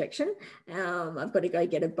Prolia injection. I've got to go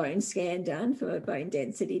get a bone scan done for my bone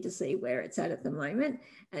density to see where it's at the moment.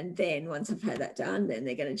 And then once I've had that done, then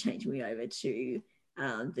they're going to change me over to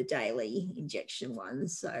the daily injection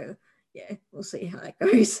ones. So yeah, we'll see how that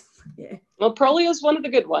goes. Yeah. Well, Prolia is one of the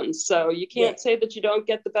good ones. So you can't say that you don't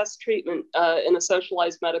get the best treatment in a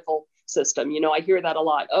socialized medical system. I hear that a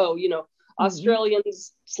lot. Oh,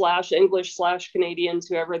 Australians / English / Canadians,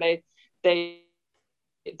 whoever they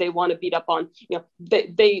want to beat up on,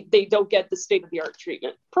 they don't get the state of the art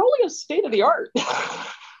treatment. Prolia is state of the art.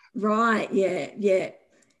 Right. Yeah.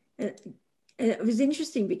 And it was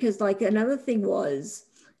interesting because like another thing was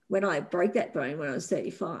when I broke that bone when I was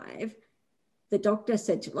 35, the doctor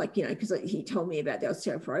said to because he told me about the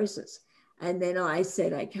osteoporosis, and then I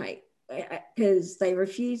said, okay, because they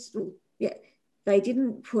refused. They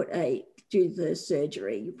didn't do the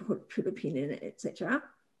surgery, put a pin in it, etc.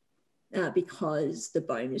 Because the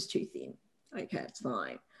bone is too thin. Okay, it's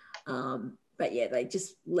fine. But yeah, they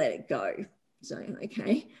just let it go. So,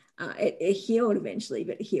 okay. It healed eventually,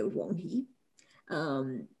 but it healed wonky.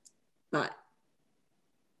 But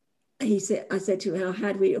I said to him,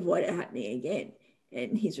 how do we avoid it happening again?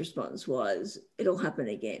 And his response was, it'll happen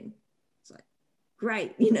again. It's like,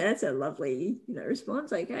 great. That's a lovely,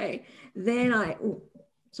 response. Okay. Then I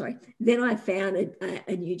found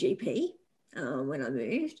a new GP when I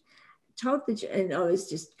moved. And I was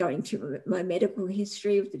just going through my medical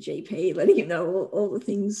history with the GP, letting him know all the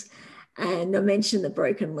things. And I mentioned the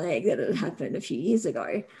broken leg that had happened a few years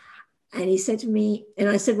ago. And he said to me, and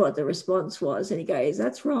I said what the response was, and he goes,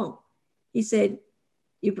 that's wrong. He said,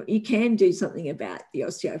 you can do something about the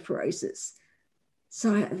osteoporosis.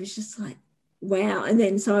 So I was just like, wow. And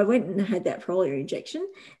then so I went and had that Prolia injection,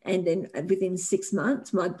 and then within 6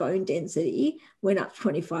 months, my bone density went up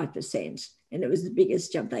 25%. And it was the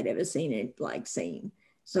biggest jump they'd ever seen.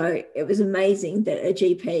 So it was amazing that a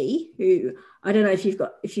GP who, I don't know if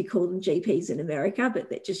you call them GPs in America, but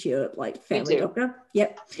that just your like family doctor.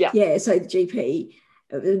 Yep. Yeah. So the GP,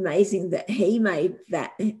 it was amazing that he made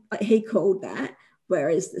that, he called that,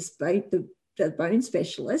 whereas the bone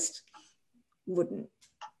specialist wouldn't.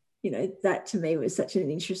 That to me was such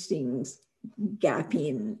an interesting gap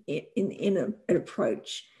in an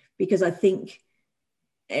approach, because I think,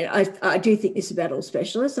 and I do think this about all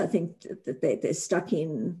specialists. I think that they're stuck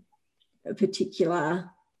in a particular.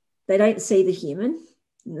 They don't see the human.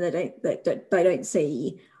 They don't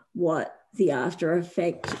see what the after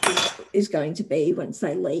effect is going to be once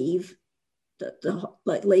they leave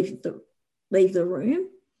leave the room.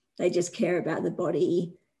 They just care about the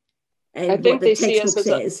body and I think what the they see textbook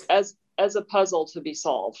says as a puzzle to be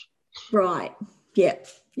solved. Right. Yeah.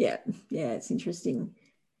 It's interesting.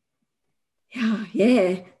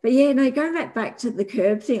 Yeah. But yeah, no, going back to the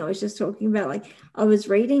curb thing, I was just talking about, like, I was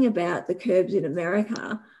reading about the curbs in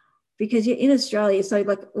America, because you're in Australia. So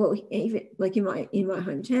like, well, even like in my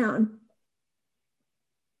hometown,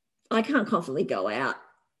 I can't confidently go out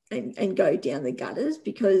and go down the gutters,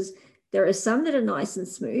 because there are some that are nice and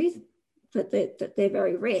smooth, but they're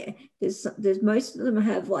very rare. There's most of them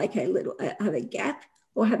have like have a gap,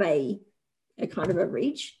 or have a kind of a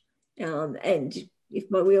ridge, and if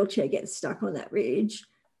my wheelchair gets stuck on that ridge,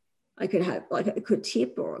 I could have, like, it could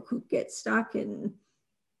tip, or it could get stuck, and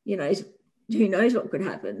you know, who knows what could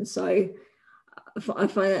happen. So I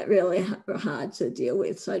find that really hard to deal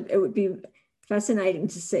with. So it would be fascinating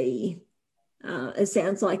to see. It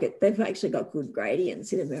sounds like they've actually got good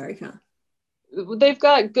gradients in America. They've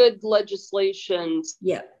got good legislation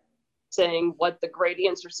Yeah. saying what the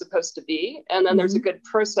gradients are supposed to be. And then there's a good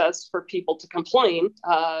process for people to complain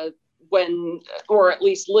when, or at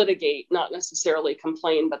least litigate, not necessarily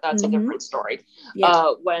complain, but that's a different story,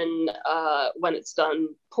 when it's done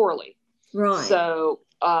poorly. Right. So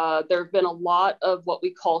there have been a lot of what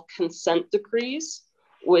we call consent decrees,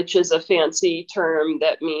 which is a fancy term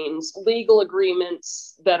that means legal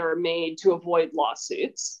agreements that are made to avoid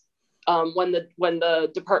lawsuits. When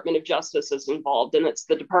the Department of Justice is involved, and it's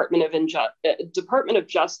the Department of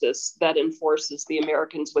Justice that enforces the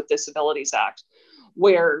Americans with Disabilities Act,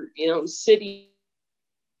 where, you know, cities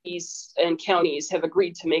and counties have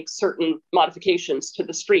agreed to make certain modifications to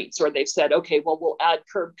the streets, or they've said, okay, well, we'll add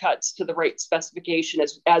curb cuts to the right specification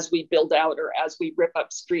as we build out, or as we rip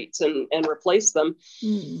up streets and replace them.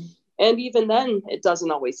 And even then, it doesn't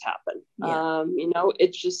always happen. You know,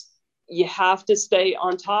 it's just, you have to stay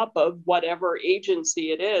on top of whatever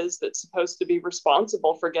agency it is that's supposed to be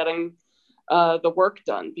responsible for getting the work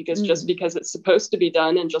done, because just because it's supposed to be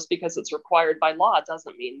done and just because it's required by law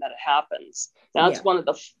doesn't mean that it happens. That's one of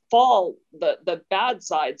the bad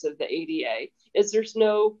sides of the ADA, is there's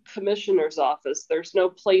no commissioner's office. There's no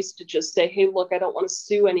place to just say, hey, look, I don't want to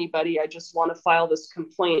sue anybody. I just want to file this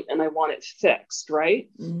complaint and I want it fixed, right?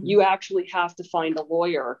 You actually have to find a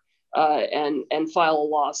lawyer and file a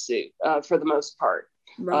lawsuit for the most part.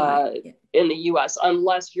 In the US,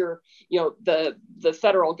 unless you're, you know, the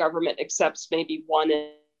federal government accepts maybe one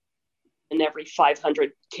in every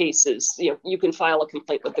 500 cases, you know, you can file a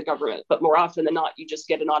complaint with the government, but more often than not, you just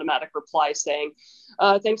get an automatic reply saying,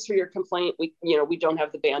 thanks for your complaint. We don't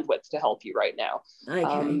have the bandwidth to help you right now.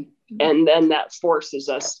 And then that forces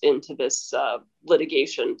us into this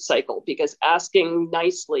litigation cycle, because asking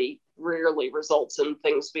nicely rarely results in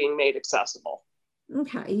things being made accessible.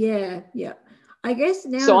 Okay. Yeah. I guess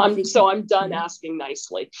now. So I'm done asking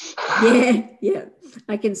nicely. Yeah.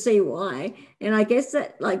 I can see why. And I guess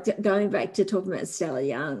that, like, going back to talking about Stella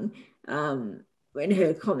Young, when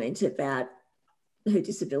her comment about her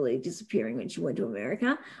disability disappearing when she went to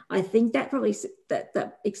America, I think that probably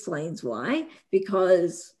that explains why,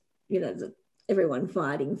 because, you know, everyone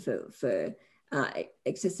fighting for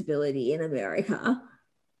accessibility in America,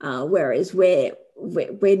 whereas we're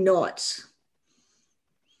not.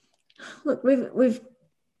 Look,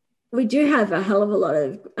 we do have a hell of a lot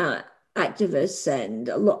of activists and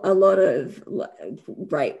a lot of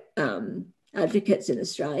great advocates in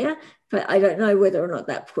Australia, but I don't know whether or not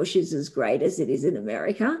that push is as great as it is in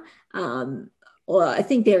America. Or I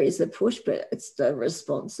think there is a push, but it's the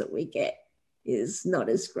response that we get is not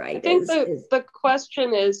as great. I think the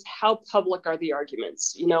question is, how public are the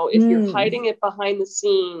arguments? You know, if you're hiding it behind the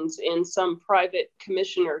scenes in some private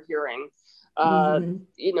commissioner hearing,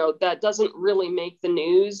 you know, that doesn't really make the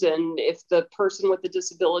news. And if the person with the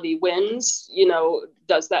disability wins, you know,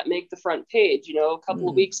 does that make the front page? You know, a couple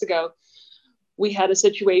of weeks ago, we had a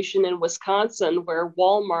situation in Wisconsin where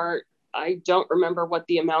Walmart, I don't remember what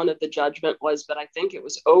the amount of the judgment was, but I think it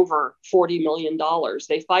was over $40 million.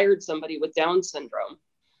 They fired somebody with Down syndrome,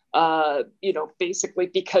 you know, basically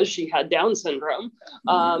because she had Down syndrome.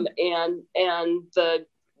 And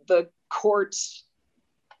the courts,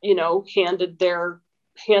 you know, handed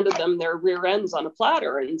them their rear ends on a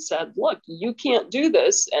platter and said, look, you can't do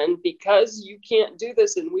this. And because you can't do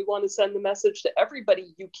this, and we want to send the message to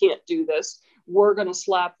everybody, you can't do this, we're going to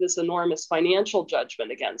slap this enormous financial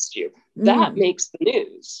judgment against you. That makes the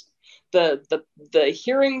news. The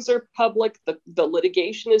hearings are public. The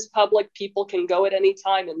litigation is public. People can go at any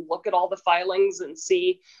time and look at all the filings and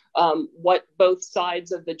see what both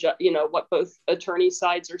sides of what both attorney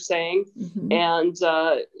sides are saying. And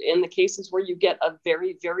in the cases where you get a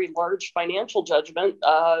very, very large financial judgment,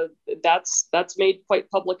 that's made quite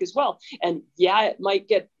public as well. And yeah, it might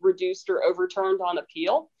get reduced or overturned on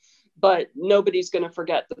appeal, but nobody's going to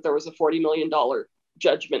forget that there was a $40 million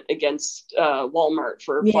judgment against Walmart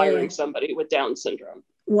for firing somebody with Down syndrome.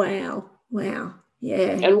 Wow.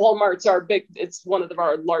 Yeah. And Walmart's it's one of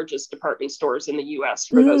our largest department stores in the US,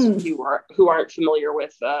 for those of you who aren't familiar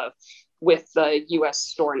with US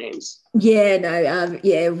store names. Yeah, no,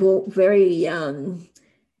 well, very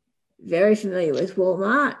familiar with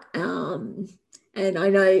Walmart. And I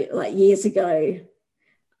know like years ago,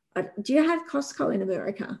 do you have Costco in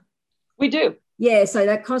America? We do. Yeah, so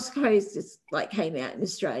that Costco just like came out in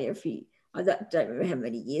Australia I don't remember how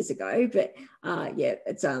many years ago, but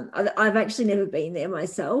it's I've actually never been there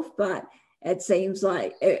myself, but it seems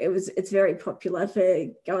like it's very popular for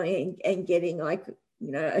going and getting like,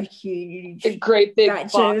 you know, a huge great big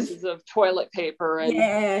boxes of toilet paper. And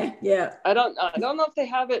yeah. I don't know if they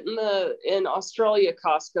have it in Australia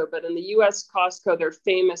Costco, but in the US Costco, they're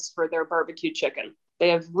famous for their barbecue chicken. They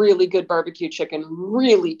have really good barbecue chicken,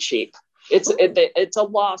 really cheap. It's a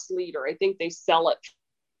loss leader. I think they sell it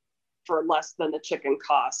for less than the chicken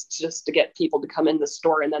costs, just to get people to come in the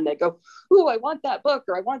store, and then they go, "Ooh, I want that book,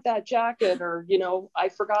 or I want that jacket, or, you know, I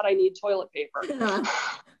forgot I need toilet paper."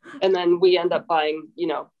 And then we end up buying, you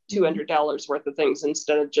know, $200 worth of things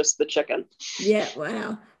instead of just the chicken. Yeah,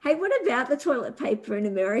 wow. Hey, what about the toilet paper in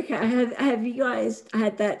America? Have you guys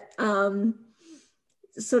had that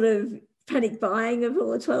sort of panic buying of all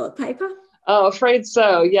the toilet paper? Oh, afraid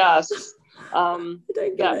so. Yes.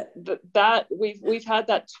 That we've had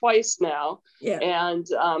that twice now. Yeah. And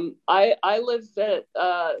I live at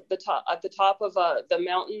the top of the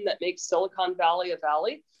mountain that makes Silicon Valley a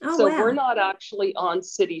valley. So wow. We're not actually on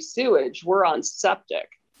city sewage, we're on septic.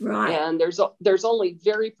 Right. And there's only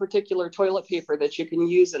very particular toilet paper that you can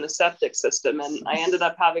use in a septic system. And I ended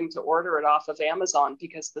up having to order it off of Amazon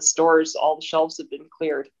because all the shelves have been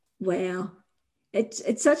cleared. Wow.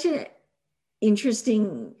 It's such an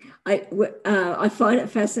interesting, I find it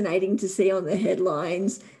fascinating to see on the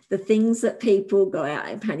headlines the things that people go out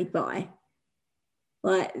and panic buy.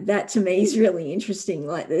 Like that to me is really interesting.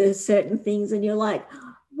 Like there's certain things and you're like,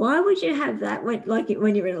 why would you have that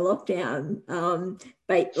when you're in a lockdown?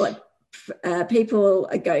 People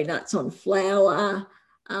go nuts on flour,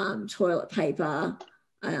 toilet paper,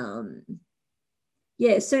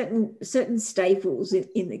 certain staples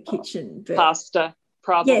in the kitchen. But pasta,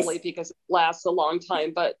 probably, yes, because it lasts a long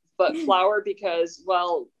time. But flour, because,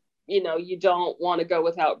 well, you know, you don't want to go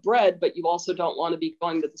without bread, but you also don't want to be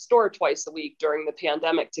going to the store twice a week during the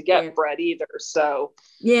pandemic to get bread either. So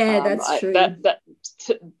that's true.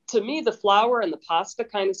 To me, the flour and the pasta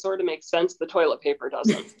kind of sort of makes sense. The toilet paper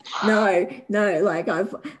doesn't. No. Like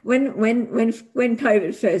when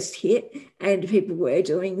COVID first hit and people were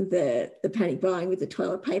doing the panic buying with the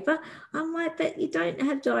toilet paper, I'm like, but you don't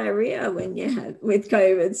have diarrhea when you have with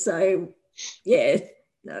COVID. So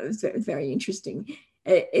it's very interesting.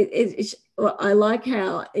 I like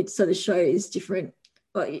how it sort of shows different.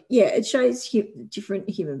 It shows different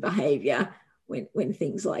human behavior when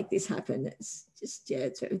things like this happen. It's just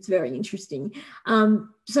it's very interesting.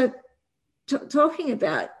 So talking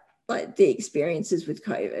about like the experiences with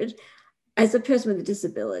COVID, as a person with a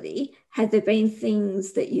disability, have there been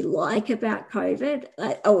things that you like about COVID?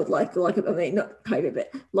 Not COVID,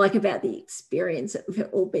 but like about the experience that we've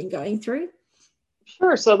all been going through?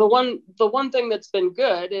 Sure. So the one thing that's been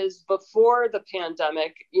good is before the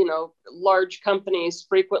pandemic, you know, large companies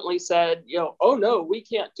frequently said, you know, oh no, we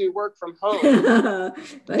can't do work from home.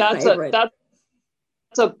 That's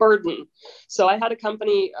a burden. So I had a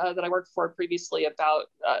company that I worked for previously about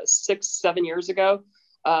 6-7 years ago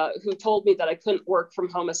who told me that I couldn't work from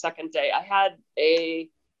home a second day. I had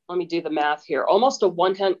let me do the math here, almost a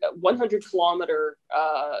 100 kilometer,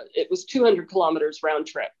 it was 200 kilometers round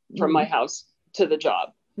trip from my house to the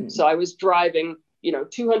job. So I was driving,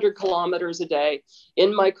 200 kilometers a day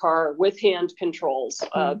in my car with hand controls,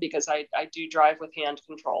 because I do drive with hand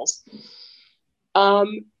controls.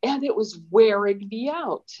 And it was wearing me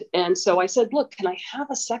out. And so I said, look, can I have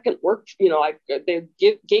a second work? They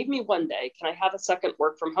gave me one day. Can I have a second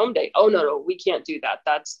work from home day? Oh, no, we can't do that.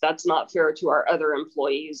 That's not fair to our other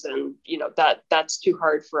employees. And, that's too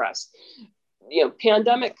hard for us.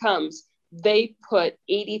 Pandemic comes. They put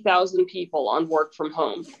 80,000 people on work from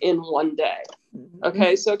home in one day.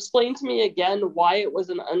 Okay, so explain to me again why it was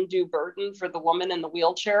an undue burden for the woman in the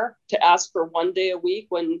wheelchair to ask for one day a week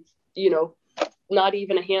when, not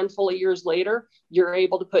even a handful of years later, you're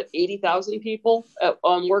able to put 80,000 people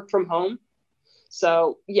on work from home.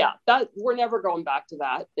 So that we're never going back to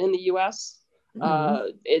that in the US.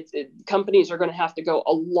 Companies are going to have to go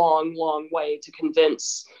a long, long way to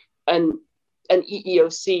convince an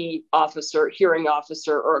EEOC officer, hearing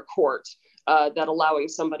officer, or a court that allowing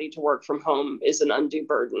somebody to work from home is an undue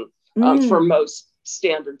burden for most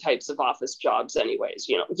standard types of office jobs anyways.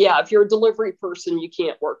 Yeah, if you're a delivery person, you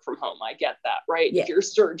can't work from home. I get that, right? Yeah. If you're a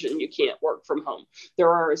surgeon, you can't work from home.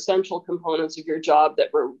 There are essential components of your job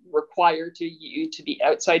that require you to be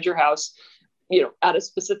outside your house, at a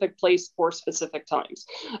specific place for specific times.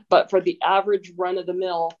 But for the average run of the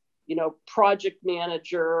mill, project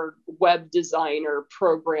manager, web designer,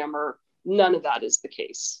 programmer, none of that is the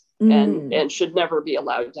case. And should never be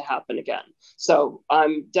allowed to happen again. So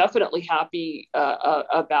I'm definitely happy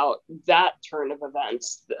about that turn of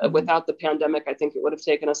events. Without the pandemic, I think it would have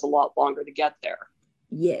taken us a lot longer to get there.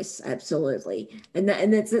 Yes, absolutely. And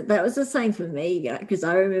that was the same for me, because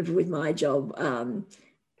I remember with my job,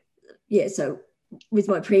 so with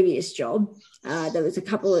my previous job, there was a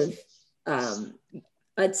couple of,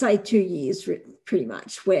 I'd say 2 years pretty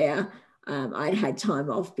much, where I'd had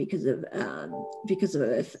time off because of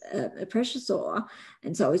a pressure sore,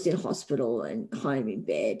 and so I was in hospital and home in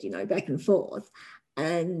bed, back and forth.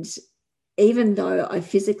 And even though I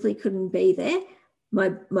physically couldn't be there,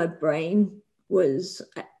 my brain was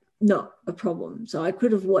not a problem, so I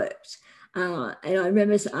could have worked. And I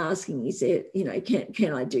remember asking, he said,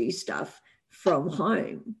 can I do stuff from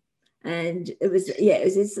home? And it was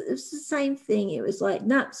the same thing. It was like,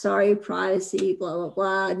 no, sorry, privacy, blah, blah,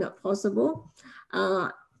 blah, not possible.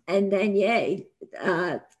 And then,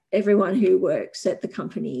 everyone who works at the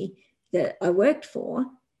company that I worked for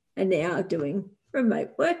are now doing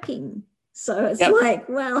remote working. So it's like,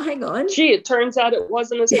 well, hang on. Gee, it turns out it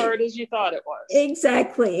wasn't as hard as you thought it was.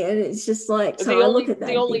 Exactly. And it's just like, so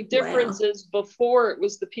the only difference is before it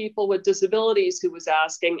was the people with disabilities who was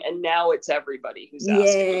asking, and now it's everybody who's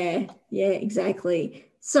asking. Yeah, exactly.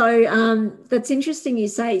 So that's interesting you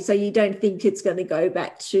say. So you don't think it's going to go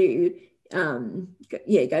back to,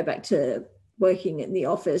 working in the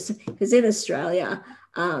office? Because in Australia,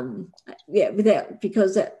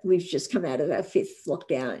 because we've just come out of our 5th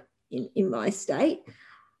lockdown in my state,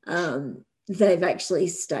 they've actually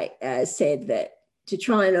said that to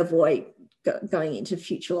try and avoid going into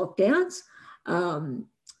future lockdowns,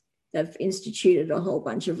 they've instituted a whole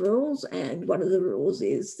bunch of rules. And one of the rules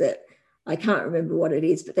is that, I can't remember what it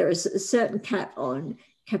is, but there is a certain cap on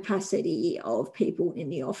capacity of people in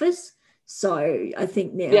the office. So I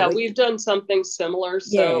think now... Yeah, we've done something similar.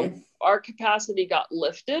 So our capacity got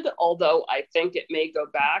lifted, although I think it may go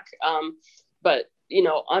back. But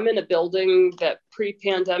I'm in a building that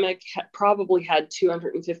pre-pandemic probably had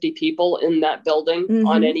 250 people in that building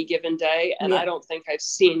on any given day. And I don't think I've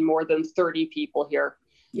seen more than 30 people here.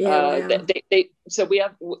 So we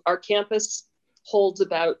have, our campus holds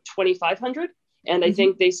about 2,500. And I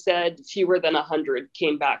think they said fewer than 100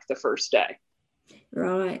 came back the first day.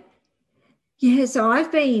 Right. Yeah. So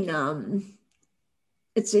I've been,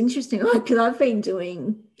 it's interesting because I've been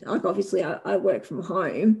doing, like, obviously I work from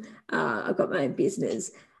home. I've got my own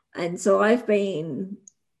business. And so I've been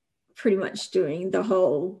pretty much doing the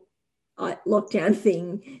whole lockdown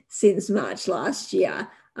thing since March last year.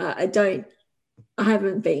 I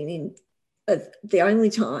haven't been in, the only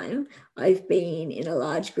time I've been in a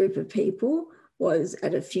large group of people was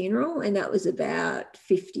at a funeral, and that was about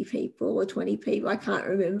 50 people or 20 people. I can't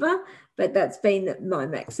remember, but that's been my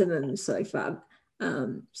maximum so far.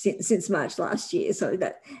 Since March last year. So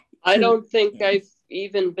that I don't think I've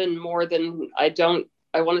even been more than, I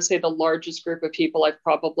want to say the largest group of people I've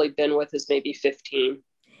probably been with is maybe 15.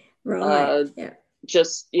 Right.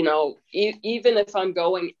 Just, even if I'm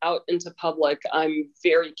going out into public, I'm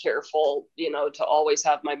very careful, to always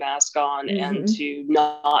have my mask on and to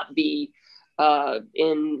not be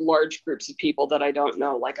in large groups of people that I don't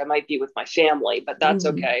know. Like, I might be with my family, but that's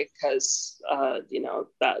okay, because,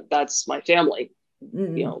 that's my family.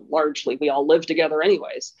 Largely we all live together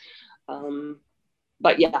anyways.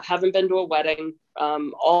 But haven't been to a wedding.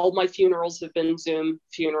 All my funerals have been Zoom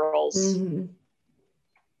funerals.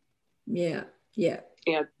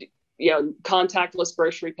 Contactless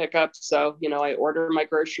grocery pickup. So, I order my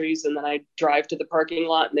groceries and then I drive to the parking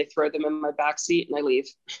lot and they throw them in my back seat and I leave.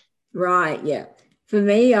 Right. Yeah. For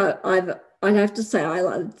me, I'd have to say I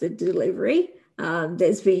love the delivery.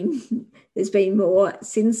 There's been more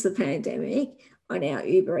since the pandemic. On our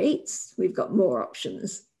Uber Eats, we've got more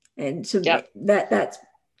options, and to me,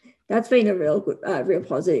 that's been a real good, real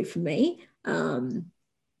positive for me.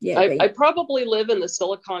 I probably live in the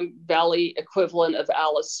Silicon Valley equivalent of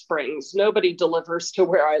Alice Springs. Nobody delivers to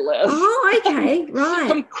where I live. Oh, okay,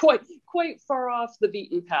 right. I'm quite far off the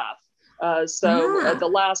beaten path. The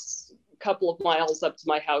last couple of miles up to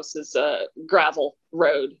my house is a gravel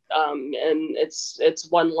road, and it's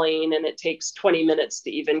one lane, and it takes 20 minutes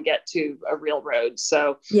to even get to a real road.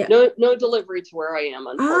 So Yeah. no delivery to where I am,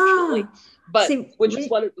 unfortunately. But See, which is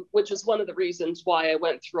one of the reasons why I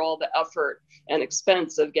went through all the effort and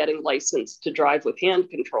expense of getting licensed to drive with hand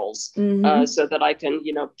controls, so that I can,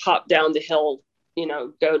 pop down the hill,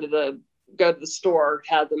 go to the store,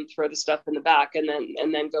 have them throw the stuff in the back, and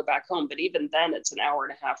then go back home. But even then, it's an hour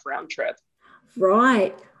and a half round trip.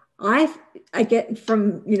 Right. I get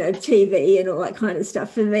from, TV and all that kind of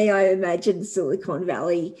stuff. For me, I imagine Silicon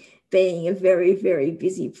Valley being a very, very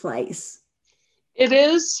busy place. It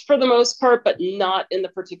is for the most part, but not in the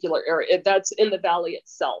particular area. That's in the valley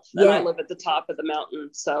itself. And I live at the top of the mountain.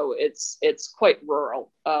 So it's quite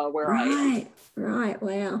rural where I am. Right.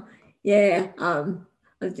 Wow. Yeah.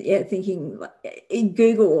 Thinking in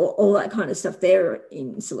Google, all that kind of stuff, they're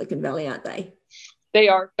in Silicon Valley, aren't they? They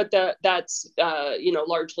are, but that's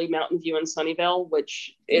largely Mountain View and Sunnyvale,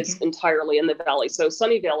 which is entirely in the valley. So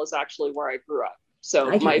Sunnyvale is actually where I grew up.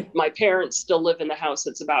 So my parents still live in the house.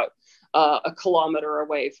 It's about a kilometer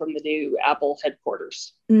away from the new Apple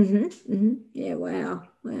headquarters. Yeah, wow.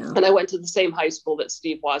 And I went to the same high school that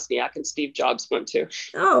Steve Wozniak and Steve Jobs went to.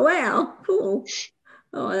 Oh, wow. Cool.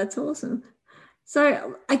 Oh, that's awesome.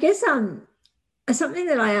 So I guess something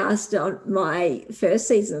that I asked on my first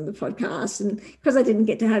season of the podcast, and because I didn't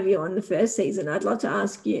get to have you on the first season, I'd love to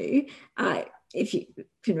ask you, if you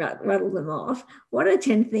can rattle them off, what are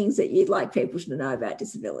 10 things that you'd like people to know about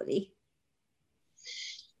disability?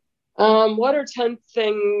 What are 10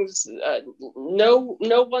 things? No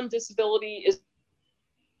one disability is the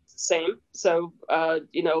same. So,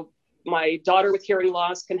 my daughter with hearing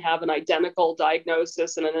loss can have an identical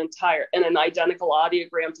diagnosis and an identical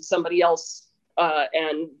audiogram to somebody else,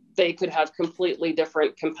 and they could have completely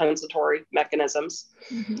different compensatory mechanisms.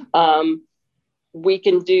 We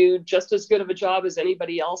can do just as good of a job as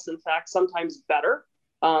anybody else. In fact, sometimes better.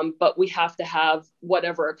 But we have to have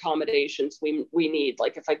whatever accommodations we need.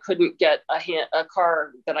 Like if I couldn't get a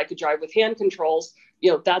car that I could drive with hand controls,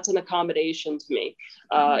 that's an accommodation to me.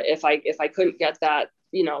 If I couldn't get that,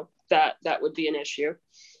 that would be an issue.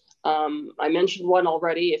 I mentioned one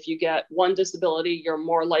already. If you get one disability, you're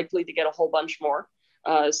more likely to get a whole bunch more.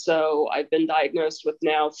 So I've been diagnosed with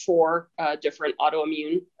now 4 different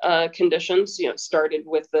autoimmune conditions. Started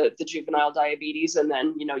with the juvenile diabetes, and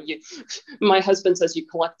then my husband says you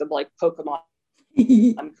collect them like Pokemon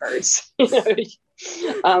cards.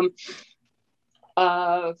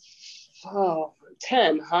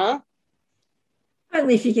 10, huh?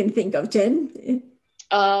 Only if you can think of 10.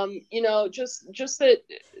 Just that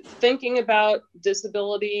thinking about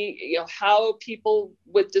disability, how people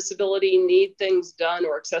with disability need things done,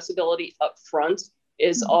 or accessibility up front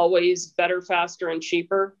is always better, faster, and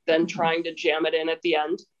cheaper than trying to jam it in at the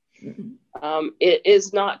end. It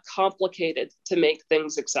is not complicated to make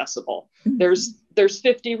things accessible. There's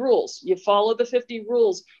 50 rules. You follow the 50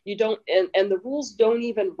 rules. You don't, and the rules don't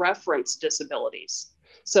even reference disabilities.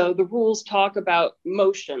 So the rules talk about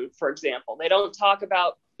motion, for example. They don't talk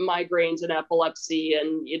about migraines and epilepsy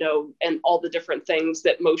and all the different things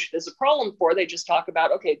that motion is a problem for. They just talk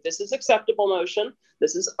about, okay, this is acceptable motion,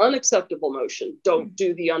 this is unacceptable motion, don't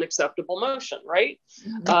do the unacceptable motion, right?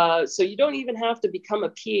 So you don't even have to become a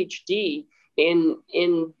PhD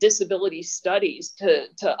in disability studies to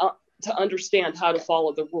understand how to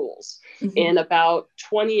follow the rules. In about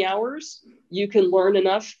 20 hours, you can learn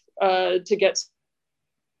enough to get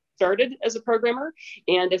started as a programmer.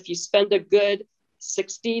 And if you spend a good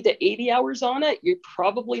 60 to 80 hours on it, you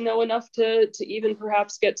probably know enough to even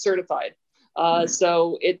perhaps get certified.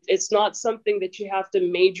 So it's not something that you have to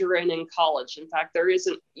major in college. In fact, there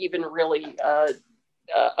isn't even really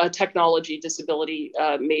a technology disability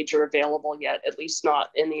major available yet, at least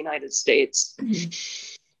not in the United States.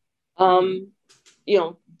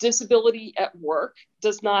 Disability at work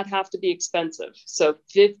does not have to be expensive. So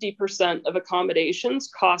 50% of accommodations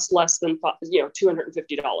cost less than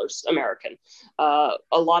 $250 American. A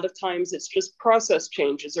lot of times it's just process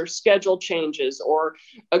changes or schedule changes or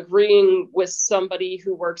agreeing with somebody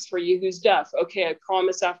who works for you who's deaf. Okay, I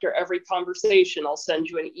promise after every conversation, I'll send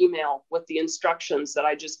you an email with the instructions that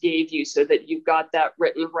I just gave you so that you've got that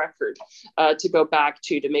written record to go back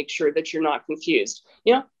to make sure that you're not confused.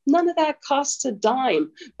 None of that costs a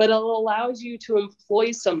dime, but it allows you to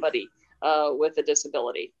employ somebody with a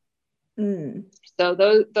disability. So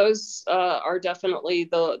those are definitely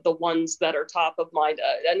the ones that are top of mind.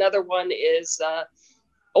 Another one is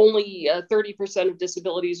only 30% of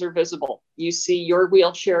disabilities are visible. You see your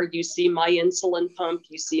wheelchair, you see my insulin pump,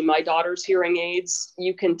 you see my daughter's hearing aids.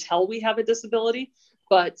 You can tell we have a disability.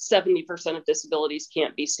 but 70% of disabilities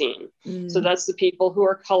can't be seen. So that's the people who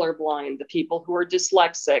are colorblind, the people who are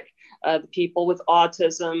dyslexic, the people with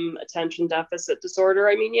autism, attention deficit disorder.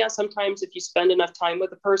 I mean, yeah, sometimes if you spend enough time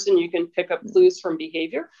with a person, you can pick up clues from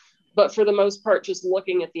behavior. But for the most part, just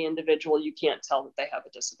looking at the individual, you can't tell that they have a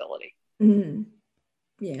disability.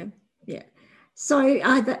 Yeah. So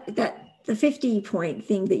the 50-point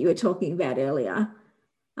thing that you were talking about earlier,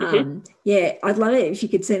 yeah, I'd love it if you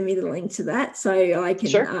could send me the link to that so I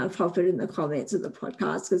can pop it in the comments of the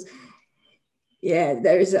podcast,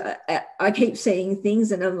 because I keep seeing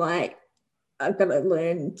things and I'm like, I've got to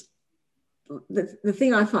learn. The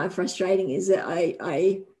thing I find frustrating is that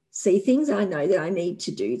I see things, I know that I need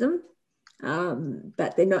to do them,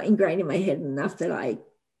 but they're not ingrained in my head enough that I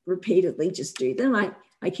repeatedly just do them.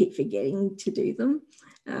 I keep forgetting to do them,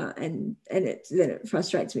 and it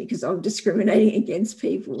frustrates me because I'm discriminating against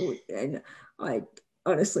people, and I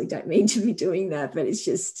honestly don't mean to be doing that, but it's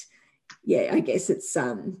just, I guess it's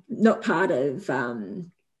not part of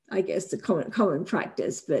I guess the common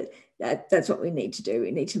practice, but that's what we need to do.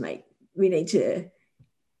 We need to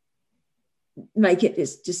make it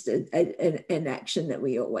just an action that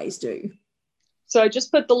we always do. So I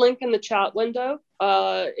just put the link in the chat window.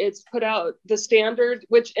 It's put out the standard,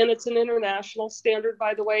 and it's an international standard,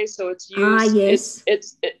 by the way. So it's used. Yes.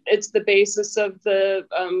 It's the basis of the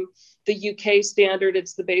UK standard.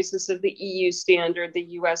 It's the basis of the EU standard, the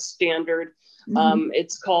US standard.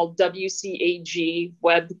 It's called WCAG,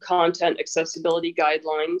 Web Content Accessibility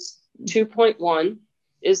Guidelines 2.1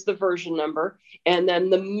 is the version number. And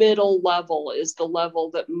then the middle level is the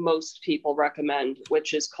level that most people recommend,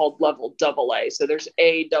 which is called level AA. So there's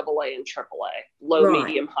A, AA, and AAA, low,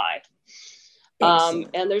 medium, high.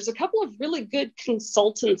 And there's a couple of really good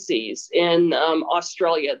consultancies in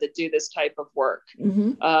Australia that do this type of work.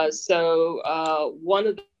 So one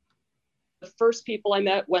of the first people I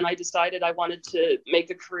met when I decided I wanted to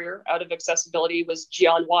make a career out of accessibility was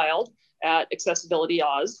Gian Wild at Accessibility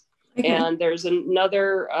Oz. And there's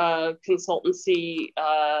another consultancy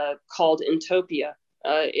called Intopia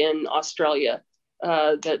in Australia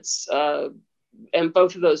that's, and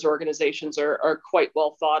both of those organizations are quite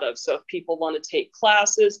well thought of. So if people want to take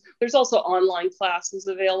classes, there's also online classes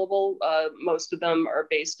available. Most of them are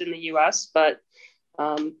based in the US, but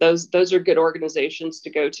those are good organizations to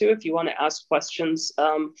go to if you want to ask questions.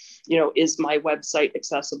 Is my website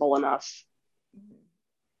accessible enough?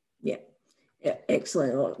 Yeah,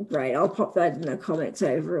 excellent. Well, great. I'll pop that in the comments so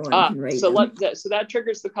everyone can read them. So that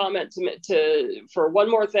triggers the comment for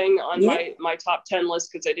one more thing on my top 10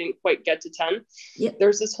 list, because I didn't quite get to 10.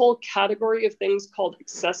 There's this whole category of things called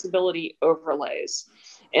accessibility overlays.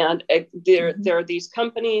 And there are these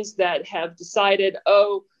companies that have decided,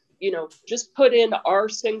 just put in our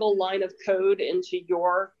single line of code into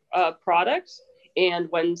your product. And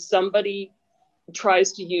when somebody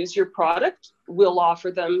tries to use your product, we'll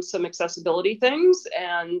offer them some accessibility things,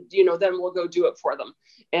 and then we'll go do it for them.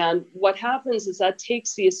 And what happens is that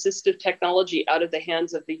takes the assistive technology out of the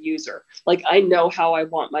hands of the user. Like, I know how I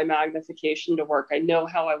want my magnification to work. I know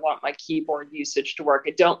how I want my keyboard usage to work.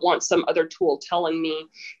 I don't want some other tool telling me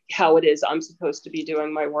how it is I'm supposed to be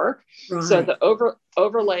doing my work. Right. So the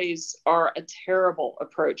overlays are a terrible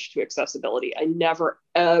approach to accessibility. I never,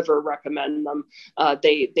 ever recommend them.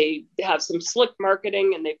 They have some slick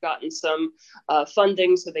marketing, and they've gotten some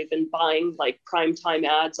funding. So they've been buying like primetime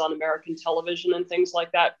ads on American television and things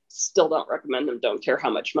like that. Still don't recommend them. Don't care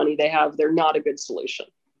how much money they have. They're not a good solution.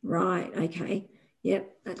 Right. Okay.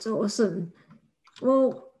 Yep. That's awesome.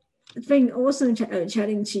 Well, it's been awesome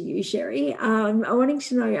chatting to you, Sherry. I wanted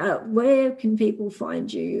to know where can people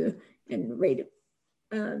find you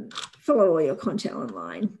and follow all your content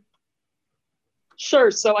online?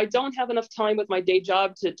 Sure. So I don't have enough time with my day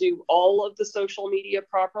job to do all of the social media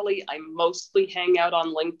properly. I mostly hang out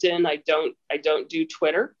on LinkedIn. I don't do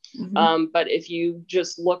Twitter. But if you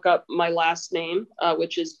just look up my last name,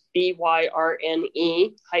 which is BYRNE-HABER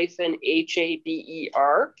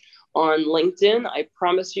on LinkedIn, I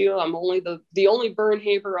promise you, I'm only the only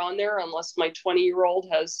Bernhaber on there, unless my 20-year-old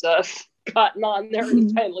has gotten on there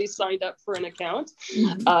and finally signed up for an account.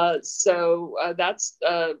 So that's,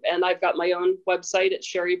 and I've got my own website at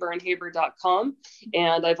sherrybernhaber.com.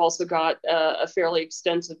 And I've also got a fairly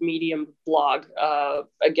extensive Medium blog.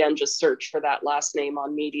 Again, just search for that last name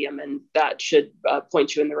on Medium, and that should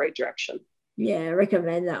point you in the right direction. Yeah, I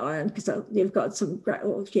recommend that one, because you've got some great,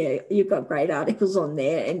 you've got great articles on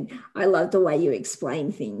there, and I love the way you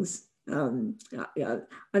explain things. I'm never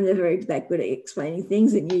very that good at explaining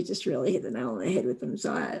things, and you just really hit the nail on the head with them.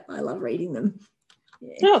 So I love reading them.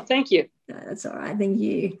 Yeah. Oh, thank you. No, that's all right. Thank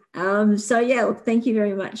you. So yeah, look, thank you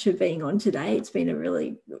very much for being on today. It's been a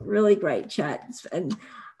really, really great chat, and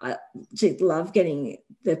I just love getting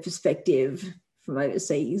the perspective from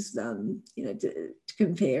overseas. To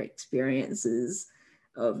compare experiences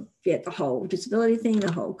of the whole disability thing,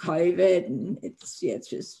 the whole COVID, and it's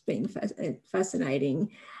just been fascinating.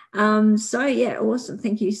 So yeah, awesome.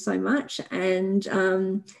 Thank you so much.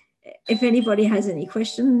 And if anybody has any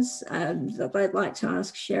questions that they'd like to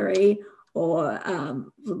ask Sherry, or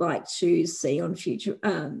would like to see on future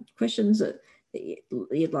questions that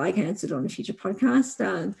you'd like answered on a future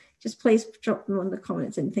podcast, just please drop them on the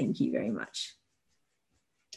comments, and thank you very much.